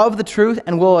we are of the truth,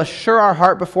 and will assure our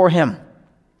heart before him.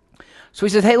 So he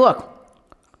says, hey, look,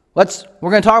 we're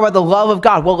going to talk about the love of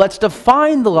God. Well, let's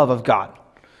define the love of God,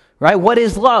 right? What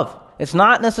is love? It's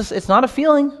not a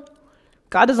feeling.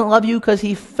 God doesn't love you because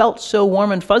he felt so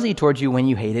warm and fuzzy towards you when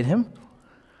you hated him,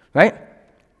 right?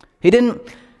 He didn't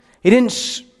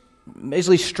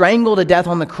basically strangle to death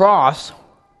on the cross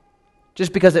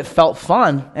just because it felt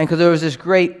fun and because there was this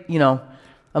great,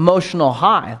 emotional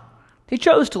high. He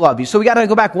chose to love you. So we got to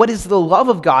go back. What is the love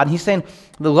of God? He's saying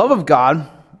the love of God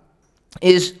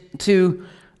is to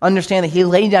understand that he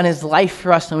laid down his life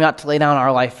for us, and we ought to lay down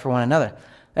our life for one another.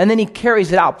 And then he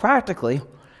carries it out practically,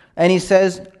 and he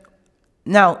says,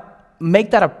 now,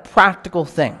 make that a practical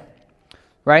thing,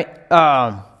 right?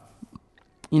 Somebody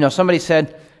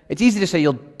said, it's easy to say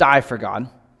you'll die for God,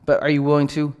 but are you willing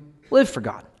to live for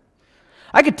God?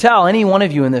 I could tell any one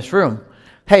of you in this room,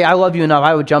 hey, I love you enough,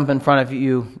 I would jump in front of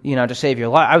you, to save your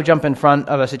life. I would jump in front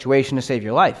of a situation to save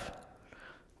your life.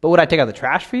 But would I take out the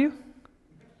trash for you?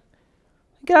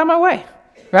 Get out of my way,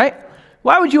 right?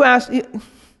 Why would you ask, me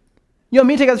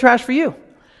to take out the trash for you,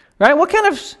 right? What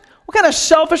kind of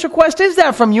selfish request is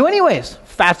that from you anyways,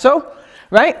 fatso,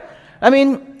 right? I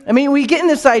mean, we get in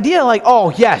this idea like,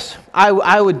 oh, yes,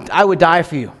 I would die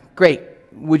for you. Great.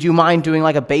 Would you mind doing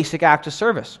like a basic act of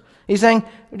service? He's saying,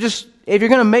 just if you're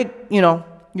going to make,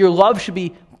 your love should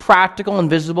be practical and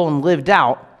visible and lived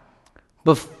out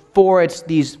before it's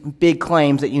these big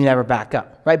claims that you never back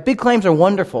up, right? Big claims are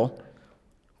wonderful,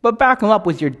 but back them up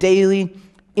with your daily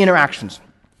interactions.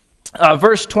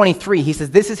 Verse 23, he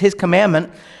says, this is his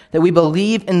commandment, that we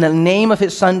believe in the name of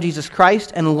his Son, Jesus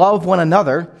Christ, and love one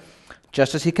another,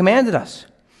 just as he commanded us.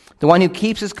 The one who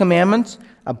keeps his commandments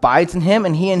abides in him,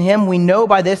 and he in him. We know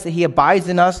by this that he abides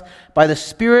in us by the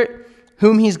Spirit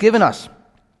whom he's given us.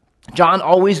 John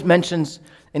always mentions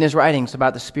in his writings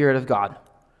about the Spirit of God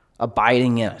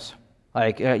abiding in us.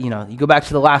 You go back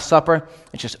to the Last Supper,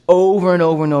 it's just over and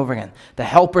over and over again. The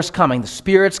Helper's coming, the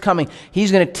Spirit's coming.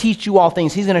 He's going to teach you all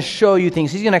things. He's going to show you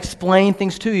things. He's going to explain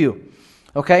things to you.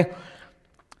 Okay?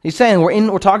 He's saying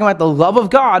we're talking about the love of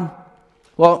God.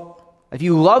 Well, if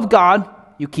you love God,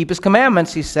 you keep his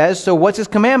commandments, he says. So what's his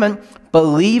commandment?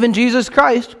 Believe in Jesus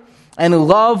Christ and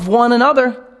love one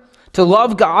another. To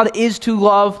love God is to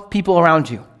love people around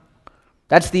you.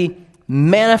 That's the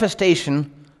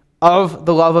manifestation of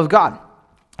the love of God.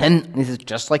 And this is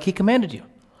just like he commanded you.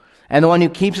 And the one who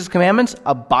keeps his commandments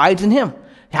abides in him.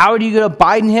 How are you going to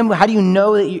abide in him? How do you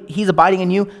know that he's abiding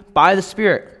in you? By the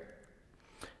Spirit.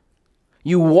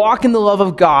 You walk in the love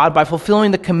of God by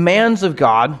fulfilling the commands of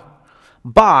God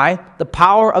by the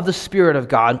power of the Spirit of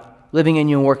God living in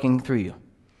you and working through you.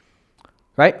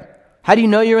 Right? How do you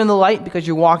know you're in the light? Because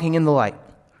you're walking in the light.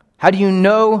 How do you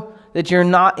know that you're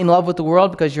not in love with the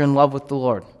world? Because you're in love with the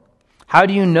Lord. How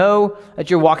do you know that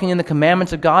you're walking in the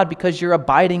commandments of God? Because you're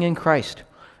abiding in Christ.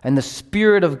 And the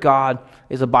Spirit of God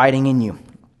is abiding in you.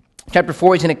 Chapter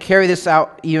 4, he's going to carry this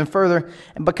out even further,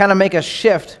 but kind of make a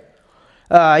shift.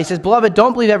 He says, Beloved,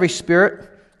 don't believe every spirit,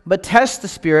 but test the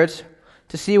spirits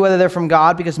to see whether they're from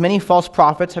God, because many false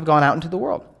prophets have gone out into the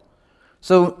world.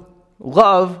 So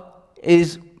love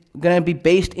is going to be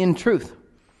based in truth.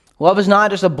 Love is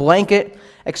not just a blanket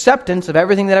acceptance of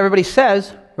everything that everybody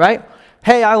says, right?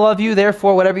 Hey, I love you,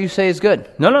 therefore whatever you say is good.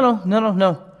 No.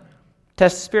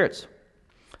 Test the spirits.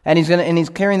 And he's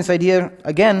carrying this idea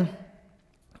again,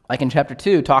 like in chapter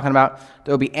 2, talking about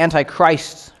there will be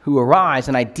antichrists who arise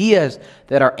and ideas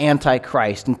that are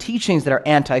antichrist and teachings that are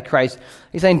antichrist.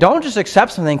 He's saying don't just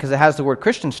accept something because it has the word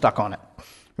Christian stuck on it,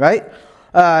 right?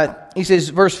 He says,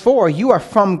 verse 4, You are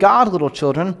from God, little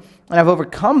children, and have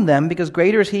overcome them, because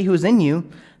greater is he who is in you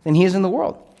than he is in the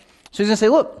world. So he's going to say,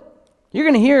 look, you're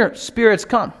going to hear spirits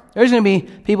come. There's going to be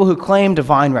people who claim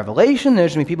divine revelation.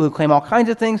 There's going to be people who claim all kinds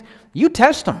of things. You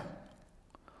test them,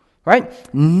 right?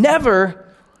 Never.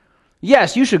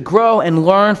 Yes, you should grow and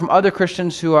learn from other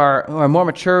Christians who are more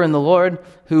mature in the Lord,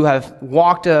 who have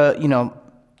walked a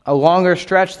longer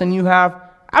stretch than you have.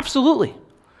 Absolutely.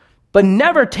 But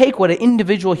never take what an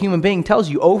individual human being tells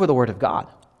you over the Word of God.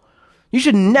 You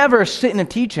should never sit in a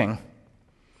teaching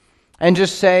and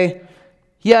just say,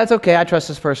 yeah, it's okay, I trust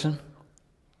this person.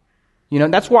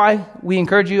 That's why we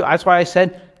encourage you. That's why I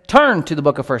said, turn to the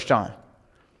book of 1 John.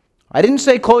 I didn't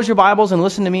say close your Bibles and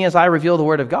listen to me as I reveal the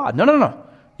Word of God. No.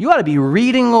 You got to be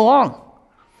reading along.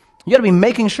 You got to be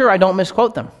making sure I don't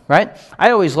misquote them, right?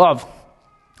 I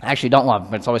actually don't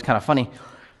love, but it's always kind of funny.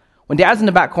 When Dad's in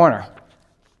the back corner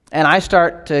and I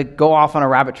start to go off on a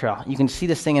rabbit trail, you can see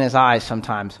this thing in his eyes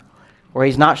sometimes where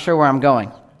he's not sure where I'm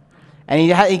going. And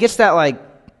he gets that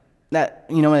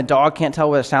when a dog can't tell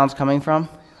where the sound's coming from.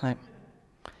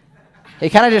 He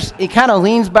kind of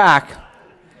leans back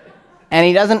and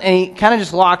he kind of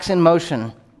just locks in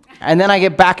motion. And then I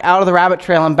get back out of the rabbit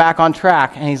trail and back on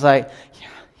track. And he's like,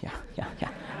 yeah.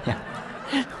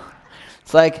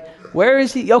 It's like, where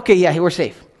is he? Okay, yeah, we're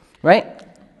safe, right?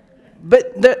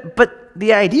 But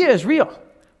the idea is real.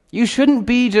 You shouldn't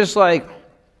be just like,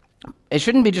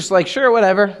 sure,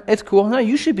 whatever, it's cool. No,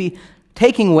 you should be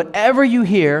taking whatever you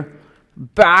hear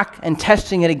back and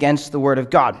testing it against the Word of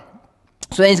God.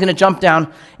 So then he's going to jump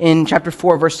down in chapter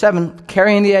 4, verse 7,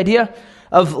 carrying the idea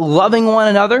of loving one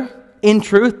another in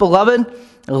truth. Beloved,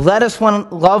 let us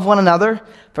love one another,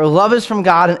 for love is from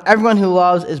God, and everyone who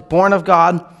loves is born of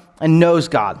God and knows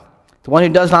God. The one who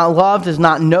does not love does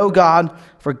not know God,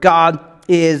 for God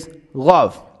is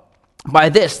love. By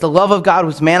this, the love of God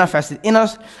was manifested in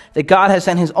us, that God has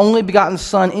sent his only begotten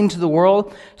Son into the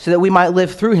world so that we might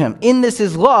live through him. In this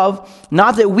is love,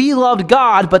 not that we loved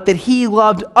God, but that he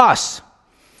loved us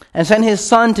and sent his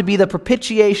Son to be the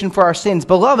propitiation for our sins.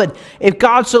 Beloved, if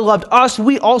God so loved us,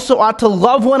 we also ought to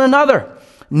love one another.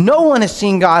 No one has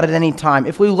seen God at any time.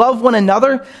 If we love one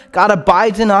another, God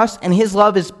abides in us, and his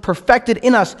love is perfected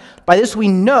in us. By this we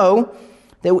know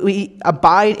that we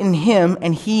abide in him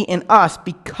and he in us,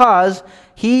 because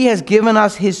he has given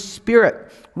us his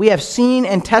Spirit. We have seen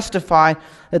and testify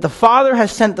that the Father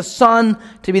has sent the Son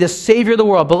to be the Savior of the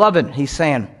world. Beloved, he's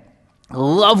saying,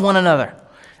 love one another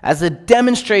as a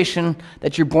demonstration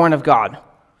that you're born of God,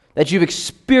 that you've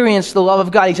experienced the love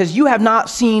of God. He says, you have not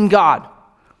seen God.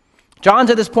 John's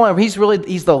at this point where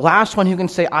he's the last one who can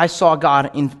say, I saw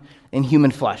God in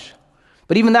human flesh.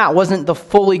 But even that wasn't the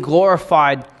fully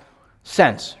glorified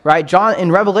sense, right? John,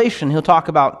 in Revelation, he'll talk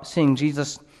about seeing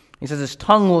Jesus. He says his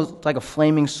tongue was like a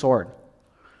flaming sword.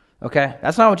 Okay?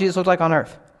 That's not what Jesus looked like on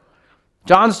earth.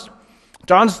 John's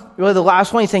John's really the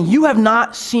last one. He's saying, you have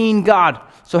not seen God.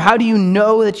 So how do you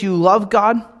know that you love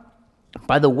God?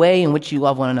 By the way in which you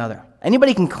love one another.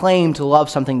 Anybody can claim to love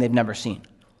something they've never seen,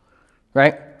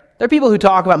 right? There are people who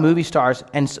talk about movie stars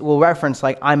and will reference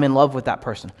like, I'm in love with that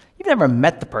person. You've never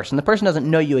met the person. The person doesn't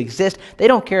know you exist. They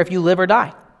don't care if you live or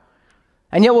die.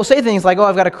 And yet we'll say things like, oh,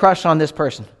 I've got a crush on this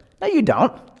person. No, you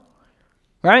don't,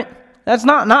 right? That's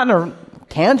not in a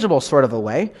tangible sort of a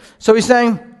way. So he's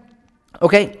saying,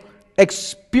 okay,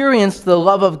 experience the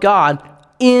love of God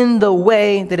in the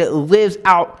way that it lives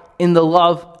out in the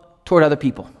love toward other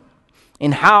people,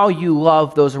 in how you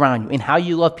love those around you, in how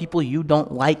you love people you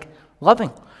don't like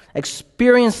loving.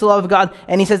 Experience the love of God.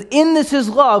 And he says, in this is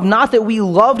love, not that we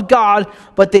loved God,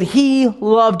 but that he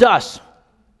loved us.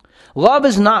 Love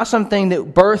is not something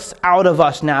that births out of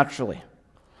us naturally.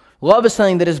 Love is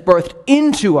something that is birthed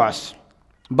into us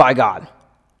by God.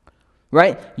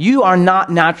 Right? You are not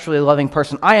naturally a loving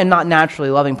person. I am not naturally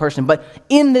a loving person. But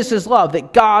in this is love,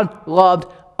 that God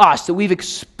loved us, that we've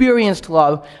experienced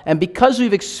love. And because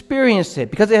we've experienced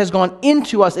it, because it has gone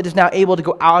into us, it is now able to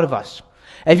go out of us.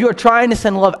 And if you are trying to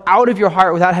send love out of your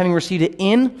heart without having received it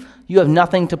in, you have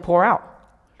nothing to pour out.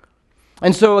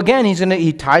 And so again,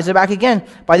 he ties it back again.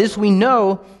 By this we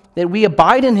know that we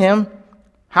abide in him.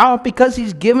 How? Because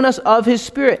he's given us of his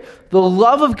Spirit. The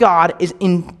love of God is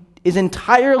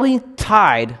entirely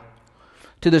tied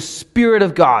to the Spirit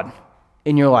of God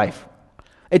in your life.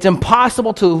 It's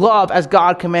impossible to love as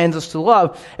God commands us to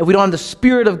love if we don't have the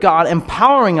Spirit of God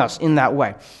empowering us in that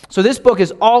way. So this book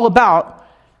is all about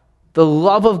the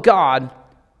love of God,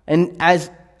 and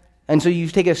so you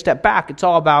take a step back, it's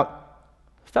all about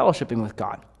fellowshipping with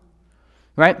God.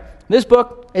 Right? This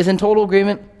book is in total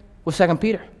agreement with 2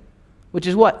 Peter, which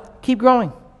is what? Keep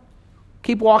growing.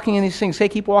 Keep walking in these things. Say,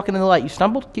 keep walking in the light. You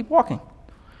stumbled? Keep walking.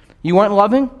 You weren't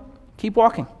loving? Keep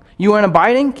walking. You weren't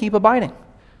abiding? Keep abiding.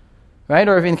 Right?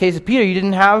 Or if in the case of Peter, you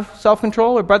didn't have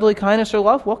self-control or brotherly kindness or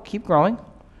love, well, keep growing.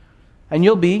 And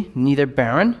you'll be neither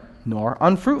barren nor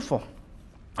unfruitful.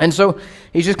 And so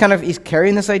he's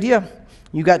carrying this idea.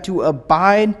 You got to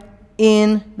abide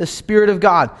in the Spirit of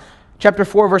God. Chapter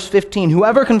 4, verse 15.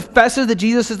 Whoever confesses that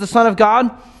Jesus is the Son of God,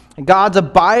 and God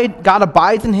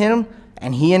abides in him,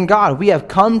 and he in God. We have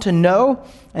come to know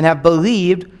and have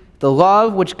believed the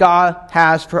love which God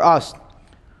has for us.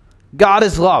 God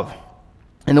is love.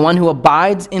 And the one who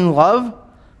abides in love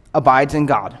abides in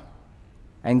God.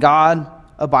 And God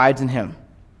abides in him.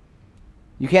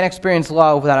 You can't experience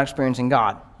love without experiencing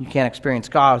God. You can't experience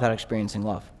God without experiencing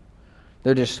love.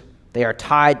 They are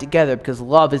tied together because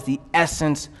love is the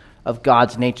essence of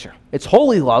God's nature. It's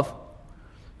holy love,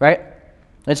 right?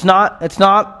 It's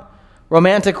not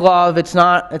romantic love. It's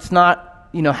not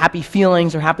happy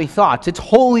feelings or happy thoughts. It's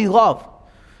holy love.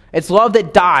 It's love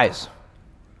that dies,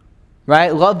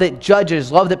 right? Love that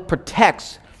judges, love that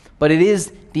protects. But it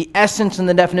is the essence and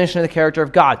the definition of the character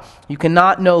of God. You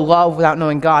cannot know love without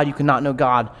knowing God. You cannot know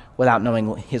God without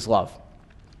knowing his love.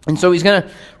 And so he's going to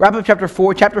wrap up chapter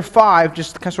 4. Chapter 5,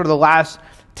 just kind of sort of the last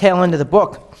tail end of the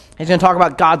book, he's going to talk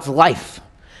about God's life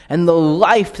and the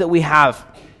life that we have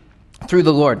through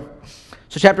the Lord.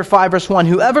 So chapter 5, verse 1,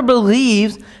 whoever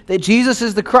believes that Jesus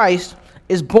is the Christ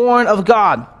is born of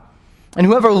God. And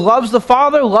whoever loves the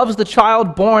Father loves the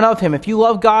child born of him. If you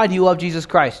love God, you love Jesus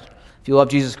Christ. If you love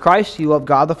Jesus Christ, you love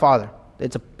God the Father.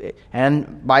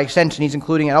 And by extension, he's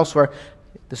including it elsewhere,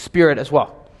 the Spirit as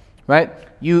well. Right?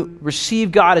 You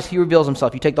receive God as he reveals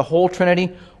himself. You take the whole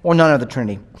Trinity or none of the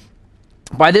Trinity.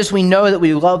 By this we know that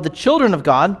we love the children of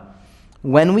God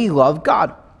when we love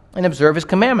God and observe his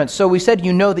commandments. So we said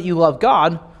you know that you love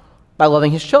God by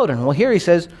loving his children. Well, here he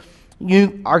says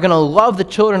you are going to love the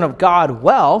children of God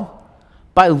well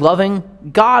by loving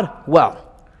God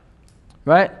well.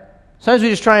 Right? Sometimes we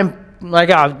just try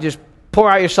and just pour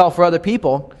out yourself for other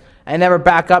people and never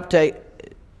back up to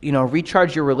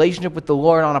recharge your relationship with the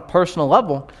Lord on a personal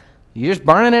level. You're just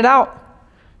burning it out,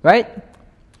 right?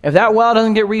 If that well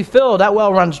doesn't get refilled, that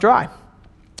well runs dry.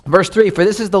 Verse 3, for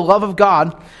this is the love of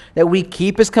God, that we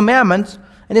keep his commandments,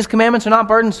 and his commandments are not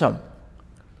burdensome.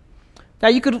 Now,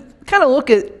 you could kind of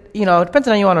look at, it depends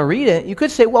on how you want to read it. You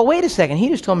could say, well, wait a second. He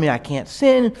just told me I can't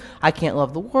sin. I can't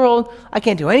love the world. I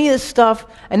can't do any of this stuff.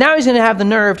 And now he's going to have the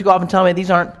nerve to go off and tell me these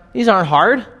aren't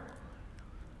hard.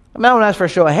 I'm not going to ask for a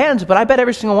show of hands, but I bet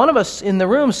every single one of us in the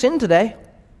room sinned today.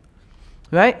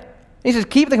 Right? He says,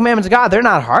 keep the commandments of God. They're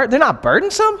not hard. They're not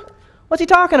burdensome. What's he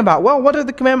talking about? Well, what are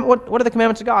the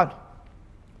commandments of God?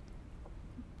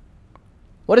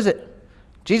 What is it?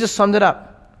 Jesus summed it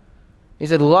up. He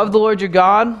said, love the Lord your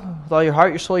God with all your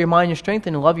heart, your soul, your mind, your strength,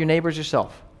 and love your neighbor as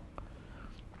yourself.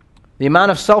 The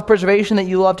amount of self-preservation that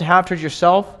you love to have towards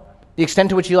yourself The extent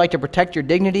to which you like to protect your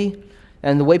dignity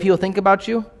and the way people think about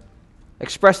you,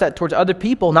 express that towards other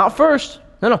people, not first.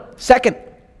 No, second.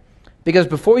 Because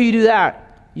before you do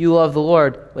that, you love the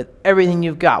Lord with everything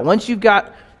you've got. Once you've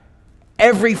got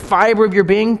every fiber of your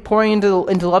being pouring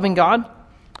into loving God,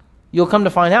 you'll come to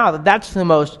find out that that's the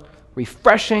most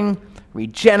refreshing,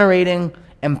 regenerating,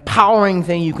 empowering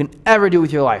thing you can ever do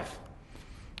with your life.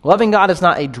 Loving God is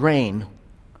not a drain,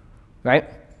 right?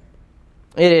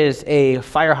 It is a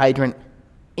fire hydrant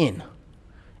in.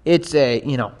 It's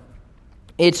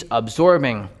it's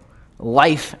absorbing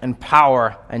life and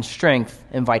power and strength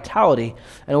and vitality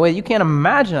in a way you can't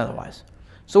imagine otherwise.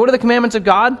 So what are the commandments of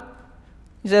God?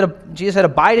 Jesus said,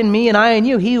 abide in me and I in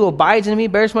you. He who abides in me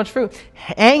bears much fruit.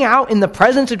 Hang out in the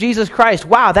presence of Jesus Christ.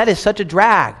 Wow, that is such a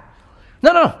drag.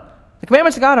 No. The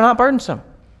commandments of God are not burdensome.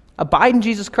 Abide in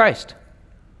Jesus Christ.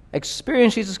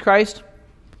 Experience Jesus Christ.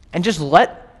 And just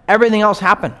let everything else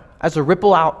happen as a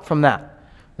ripple out from that.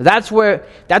 That's what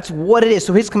it is.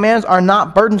 So his commands are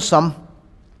not burdensome.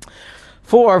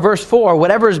 Verse 4,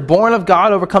 whatever is born of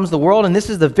God overcomes the world, and this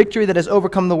is the victory that has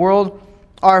overcome the world,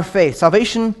 our faith.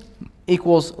 Salvation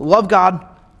equals love God,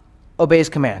 obey his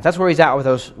commands. That's where he's at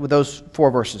with those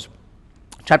 4 verses.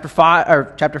 Chapter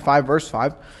 5, verse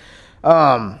 5.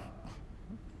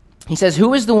 He says,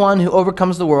 who is the one who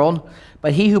overcomes the world,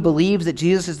 but he who believes that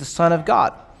Jesus is the Son of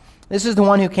God? This is the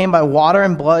one who came by water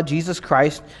and blood, Jesus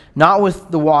Christ, not with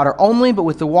the water only, but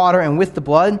with the water and with the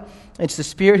blood. It's the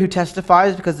Spirit who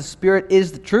testifies, because the Spirit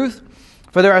is the truth.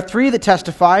 For there are 3 that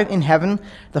testify in heaven,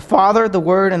 the Father, the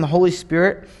Word, and the Holy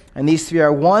Spirit, and these 3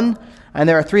 are one. And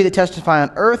there are 3 that testify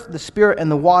on earth, the Spirit and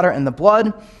the water and the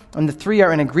blood, and the 3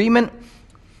 are in agreement.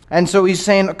 And so he's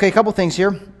saying, okay, a couple things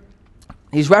here.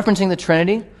 He's referencing the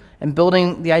Trinity and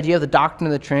building the idea of the doctrine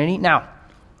of the Trinity. Now,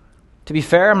 to be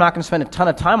fair, I'm not going to spend a ton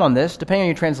of time on this. Depending on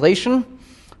your translation,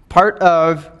 part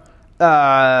of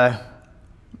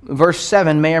verse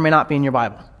 7 may or may not be in your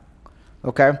Bible.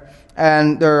 Okay?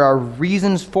 And there are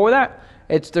reasons for that.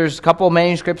 There's a couple of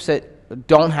manuscripts that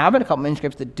don't have it, a couple of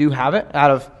manuscripts that do have it.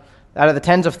 Out of the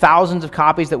tens of thousands of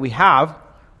copies that we have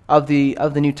of the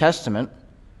New Testament,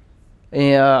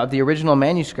 of the original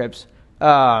manuscripts,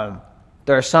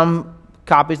 there are some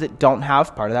copies that don't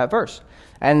have part of that verse.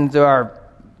 And there are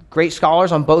great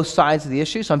scholars on both sides of the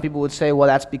issue. Some people would say, well,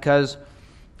 that's because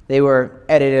they were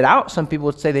edited out. Some people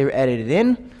would say they were edited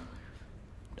in.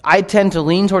 I tend to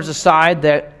lean towards the side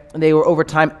that they were over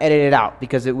time edited out,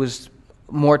 because it was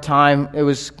more time, it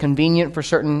was convenient for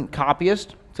certain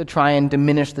copyists to try and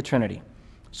diminish the Trinity.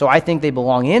 So I think they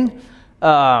belong in.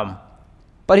 But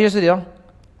here's the deal.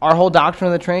 Our whole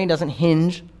doctrine of the Trinity doesn't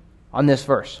hinge on this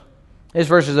verse. This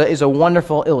verse is a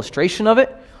wonderful illustration of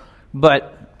it,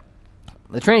 but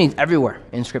the Trinity is everywhere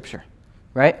in Scripture,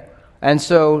 right? And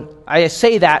so I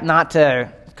say that not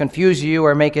to confuse you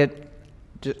or make it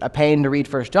a pain to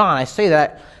read 1 John. I say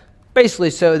that basically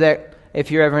so that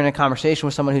if you're ever in a conversation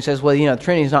with someone who says, well, the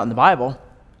Trinity is not in the Bible,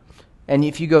 and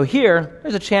if you go here,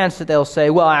 there's a chance that they'll say,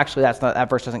 well, actually, that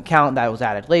verse doesn't count. That was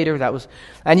added later.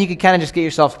 And you could kind of just get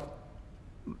yourself,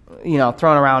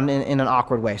 thrown around in an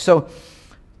awkward way. So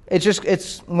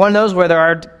it's one of those where there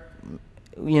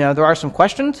are some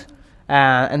questions,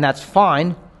 and that's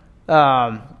fine.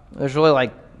 There's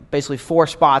really basically 4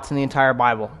 spots in the entire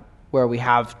Bible where we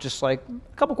have just a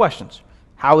couple questions.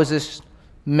 How is this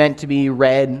meant to be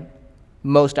read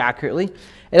most accurately?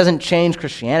 It doesn't change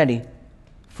Christianity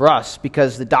for us,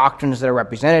 because the doctrines that are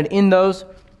represented in those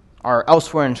are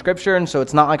elsewhere in Scripture, and so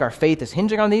it's not like our faith is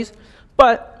hinging on these.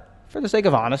 But for the sake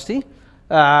of honesty,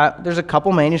 there's a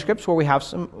couple manuscripts where we have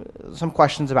some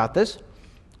questions about this.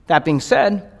 That being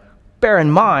said, bear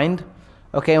in mind,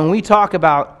 okay, when we talk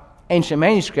about ancient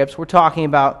manuscripts, we're talking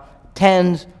about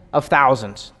tens of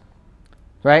thousands,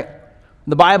 right?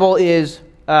 The Bible is,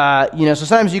 so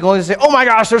sometimes you can only say, oh my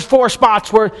gosh, there's 4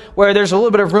 spots where there's a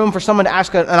little bit of room for someone to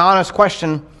ask an honest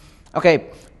question. Okay,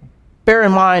 bear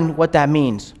in mind what that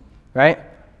means, right?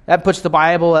 That puts the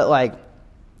Bible at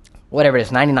whatever it is,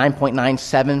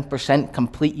 99.97%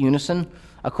 complete unison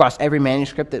across every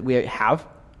manuscript that we have.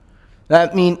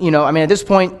 That means, at this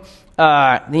point,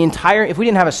 if we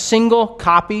didn't have a single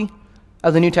copy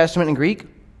of the New Testament in Greek,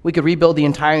 we could rebuild the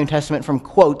entire New Testament from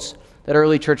quotes that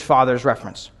early church fathers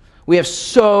reference. We have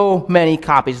so many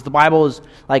copies. The Bible is,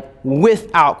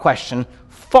 without question,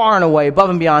 far and away, above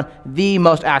and beyond, the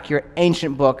most accurate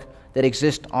ancient book that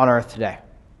exists on earth today.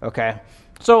 Okay?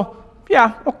 So,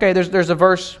 there's a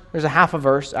verse, there's a half a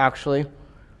verse, actually,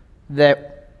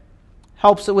 that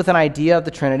helps it with an idea of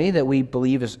the Trinity that we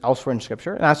believe is elsewhere in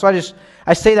Scripture. And so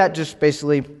I say that just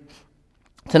basically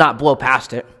to not blow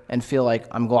past it and feel like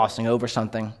I'm glossing over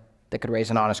something that could raise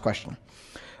an honest question.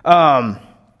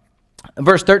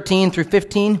 Verse 13 through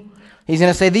 15, he's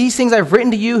going to say, "These things I've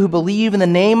written to you who believe in the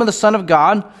name of the Son of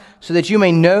God, so that you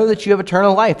may know that you have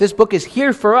eternal life." This book is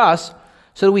here for us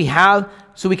so that we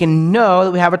can know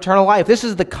that we have eternal life. This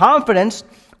is the confidence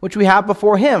which we have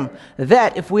before him,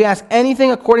 that if we ask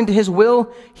anything according to his will,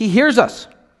 he hears us.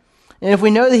 And if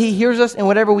we know that he hears us in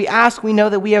whatever we ask, we know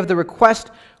that we have the request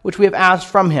which we have asked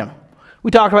from him.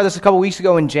 We talked about this a couple weeks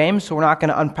ago in James, so we're not going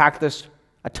to unpack this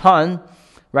a ton,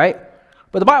 right?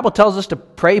 But the Bible tells us to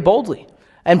pray boldly.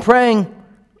 And praying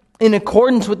in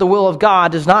accordance with the will of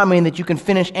God does not mean that you can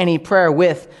finish any prayer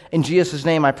with, "In Jesus'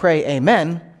 name I pray,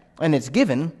 amen," and it's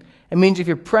given. It means if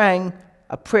you're praying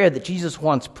a prayer that Jesus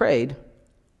once prayed,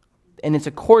 and it's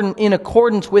in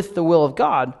accordance with the will of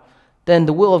God, then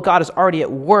the will of God is already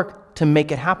at work to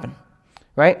make it happen,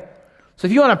 right? So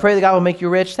if you want to pray that God will make you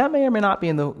rich, that may or may not be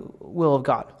in the will of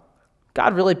God.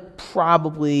 God really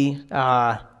probably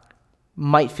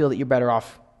might feel that you're better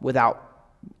off without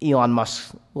Elon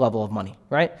Musk's level of money,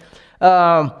 right?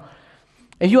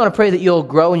 If you want to pray that you'll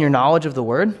grow in your knowledge of the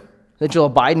Word, that you'll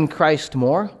abide in Christ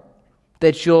more,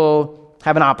 that you'll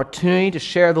have an opportunity to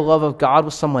share the love of God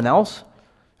with someone else,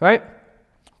 right?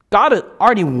 God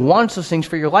already wants those things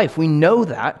for your life. We know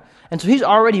that. And so he's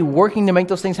already working to make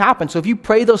those things happen. So if you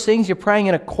pray those things, you're praying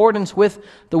in accordance with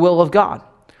the will of God.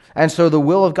 And so the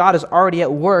will of God is already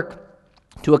at work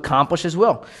to accomplish his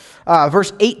will.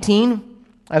 Verse 18,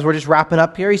 as we're just wrapping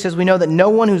up here, he says, "We know that no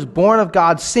one who's born of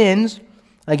God sins."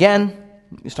 Again,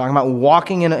 he's talking about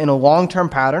walking in a long-term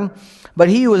pattern. "But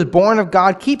he who is born of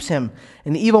God keeps him,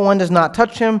 and the evil one does not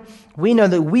touch him. We know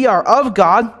that we are of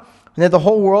God, and that the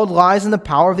whole world lies in the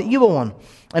power of the evil one.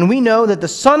 And we know that the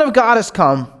Son of God has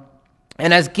come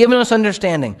and has given us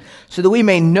understanding, so that we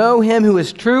may know him who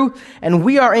is true, and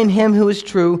we are in him who is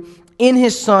true, in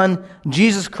his Son,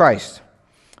 Jesus Christ.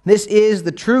 This is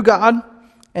the true God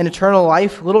and eternal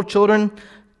life. Little children,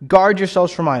 guard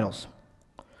yourselves from idols."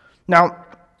 Now,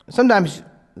 sometimes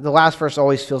the last verse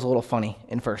always feels a little funny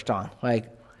in 1 John. Like,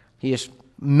 he just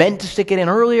meant to stick it in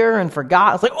earlier and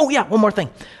forgot. It's like, oh yeah, one more thing.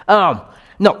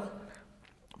 No.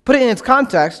 Put it in its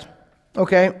context,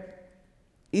 okay?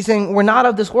 He's saying, we're not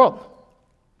of this world.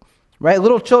 Right?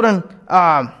 Little children,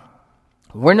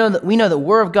 we know that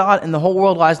we're of God, and the whole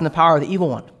world lies in the power of the evil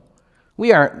one.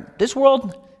 This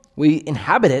world, we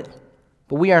inhabit it,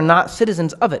 but we are not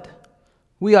citizens of it.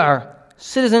 We are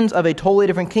citizens of a totally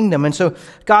different kingdom. And so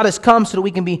God has come so that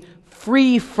we can be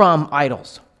free from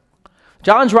idols.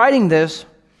 John's writing this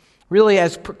really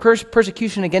as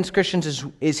persecution against Christians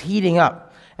is heating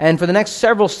up. And for the next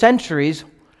several centuries,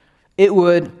 it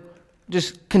would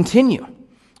just continue.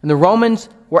 And the Romans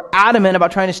were adamant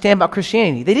about trying to stand by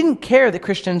Christianity. They didn't care that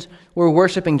Christians were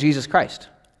worshiping Jesus Christ.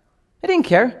 They didn't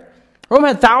care. Rome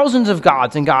had thousands of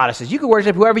gods and goddesses. You could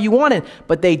worship whoever you wanted,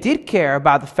 but they did care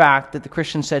about the fact that the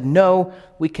Christians said, no,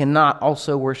 we cannot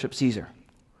also worship Caesar.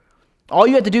 All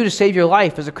you had to do to save your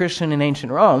life as a Christian in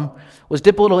ancient Rome was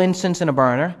dip a little incense in a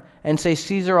burner and say,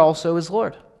 Caesar also is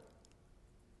Lord.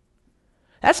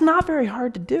 That's not very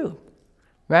hard to do,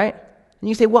 right? And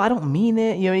you say, well, I don't mean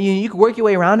it. You can work your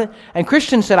way around it. And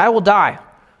Christians said, I will die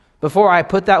before I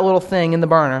put that little thing in the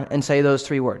burner and say those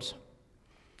 3 words.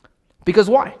 Because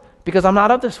why? Because I'm not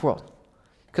of this world.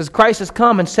 Because Christ has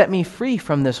come and set me free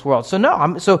from this world.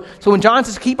 So when John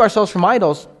says keep ourselves from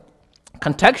idols,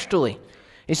 contextually,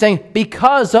 he's saying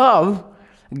because of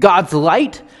God's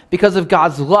light, because of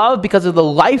God's love, because of the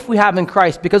life we have in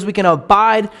Christ, because we can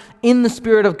abide in the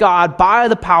Spirit of God by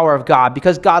the power of God,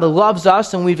 because God loves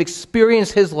us and we've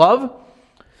experienced his love,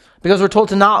 because we're told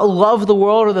to not love the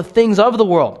world or the things of the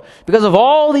world. Because of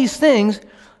all these things,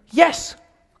 yes,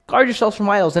 guard yourselves from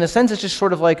idols. In a sense, it's just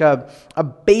sort of like a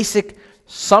basic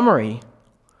summary,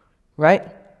 right?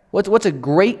 You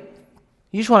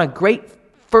just want a great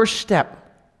first step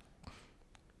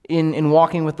in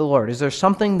walking with the Lord. Is there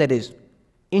something that is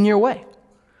in your way?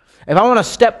 If I want to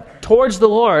step towards the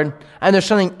Lord and there's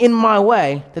something in my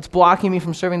way that's blocking me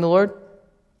from serving the Lord,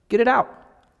 get it out,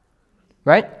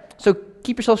 right? So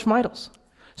keep yourselves from idols.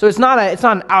 So it's not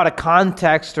an out of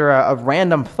context or a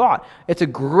random thought. It's a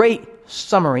great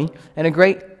summary and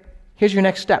here's your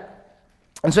next step.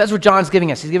 And so that's what John's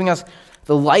giving us. He's giving us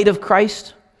the light of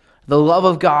Christ, the love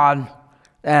of God,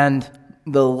 and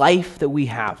the life that we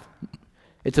have.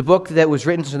 It's a book that was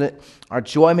written so that our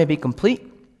joy may be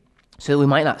complete, so that we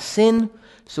might not sin,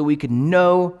 so we could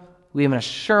know we have an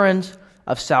assurance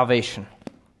of salvation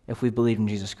if we believe in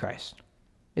Jesus Christ.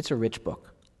 It's a rich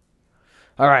book.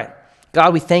 All right.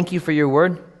 God, we thank you for your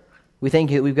word. We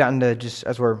thank you that we've gotten to, just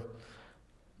as we're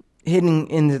heading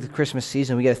into the Christmas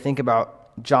season, we got to think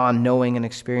about John knowing and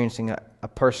experiencing a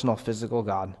personal, physical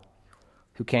God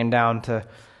who came down to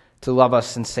love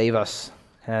us and save us,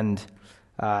 and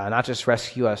not just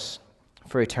rescue us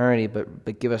for eternity,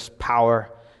 but give us power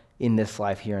in this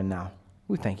life here and now.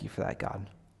 We thank you for that, God.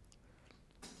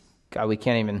 God, we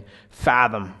can't even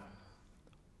fathom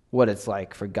what it's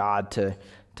like for God to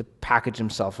package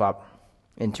himself up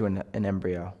into an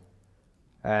embryo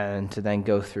and to then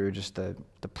go through just the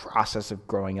process of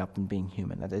growing up and being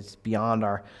human. That it's beyond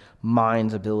our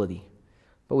mind's ability.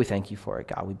 But we thank you for it,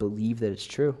 God. We believe that it's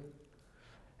true.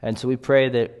 And so we pray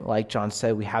that, like John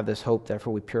said, we have this hope,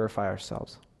 therefore we purify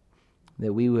ourselves.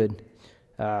 That we would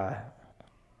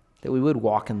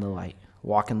walk in the light,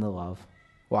 walk in the love,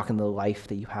 walk in the life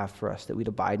that you have for us, that we'd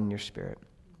abide in your Spirit.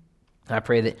 And I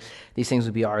pray that these things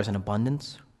would be ours in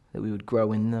abundance, that we would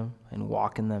grow in them and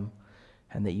walk in them,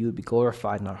 and that you would be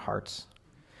glorified in our hearts.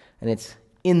 And it's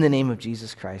in the name of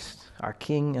Jesus Christ, our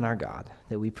King and our God,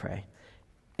 that we pray.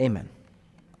 Amen.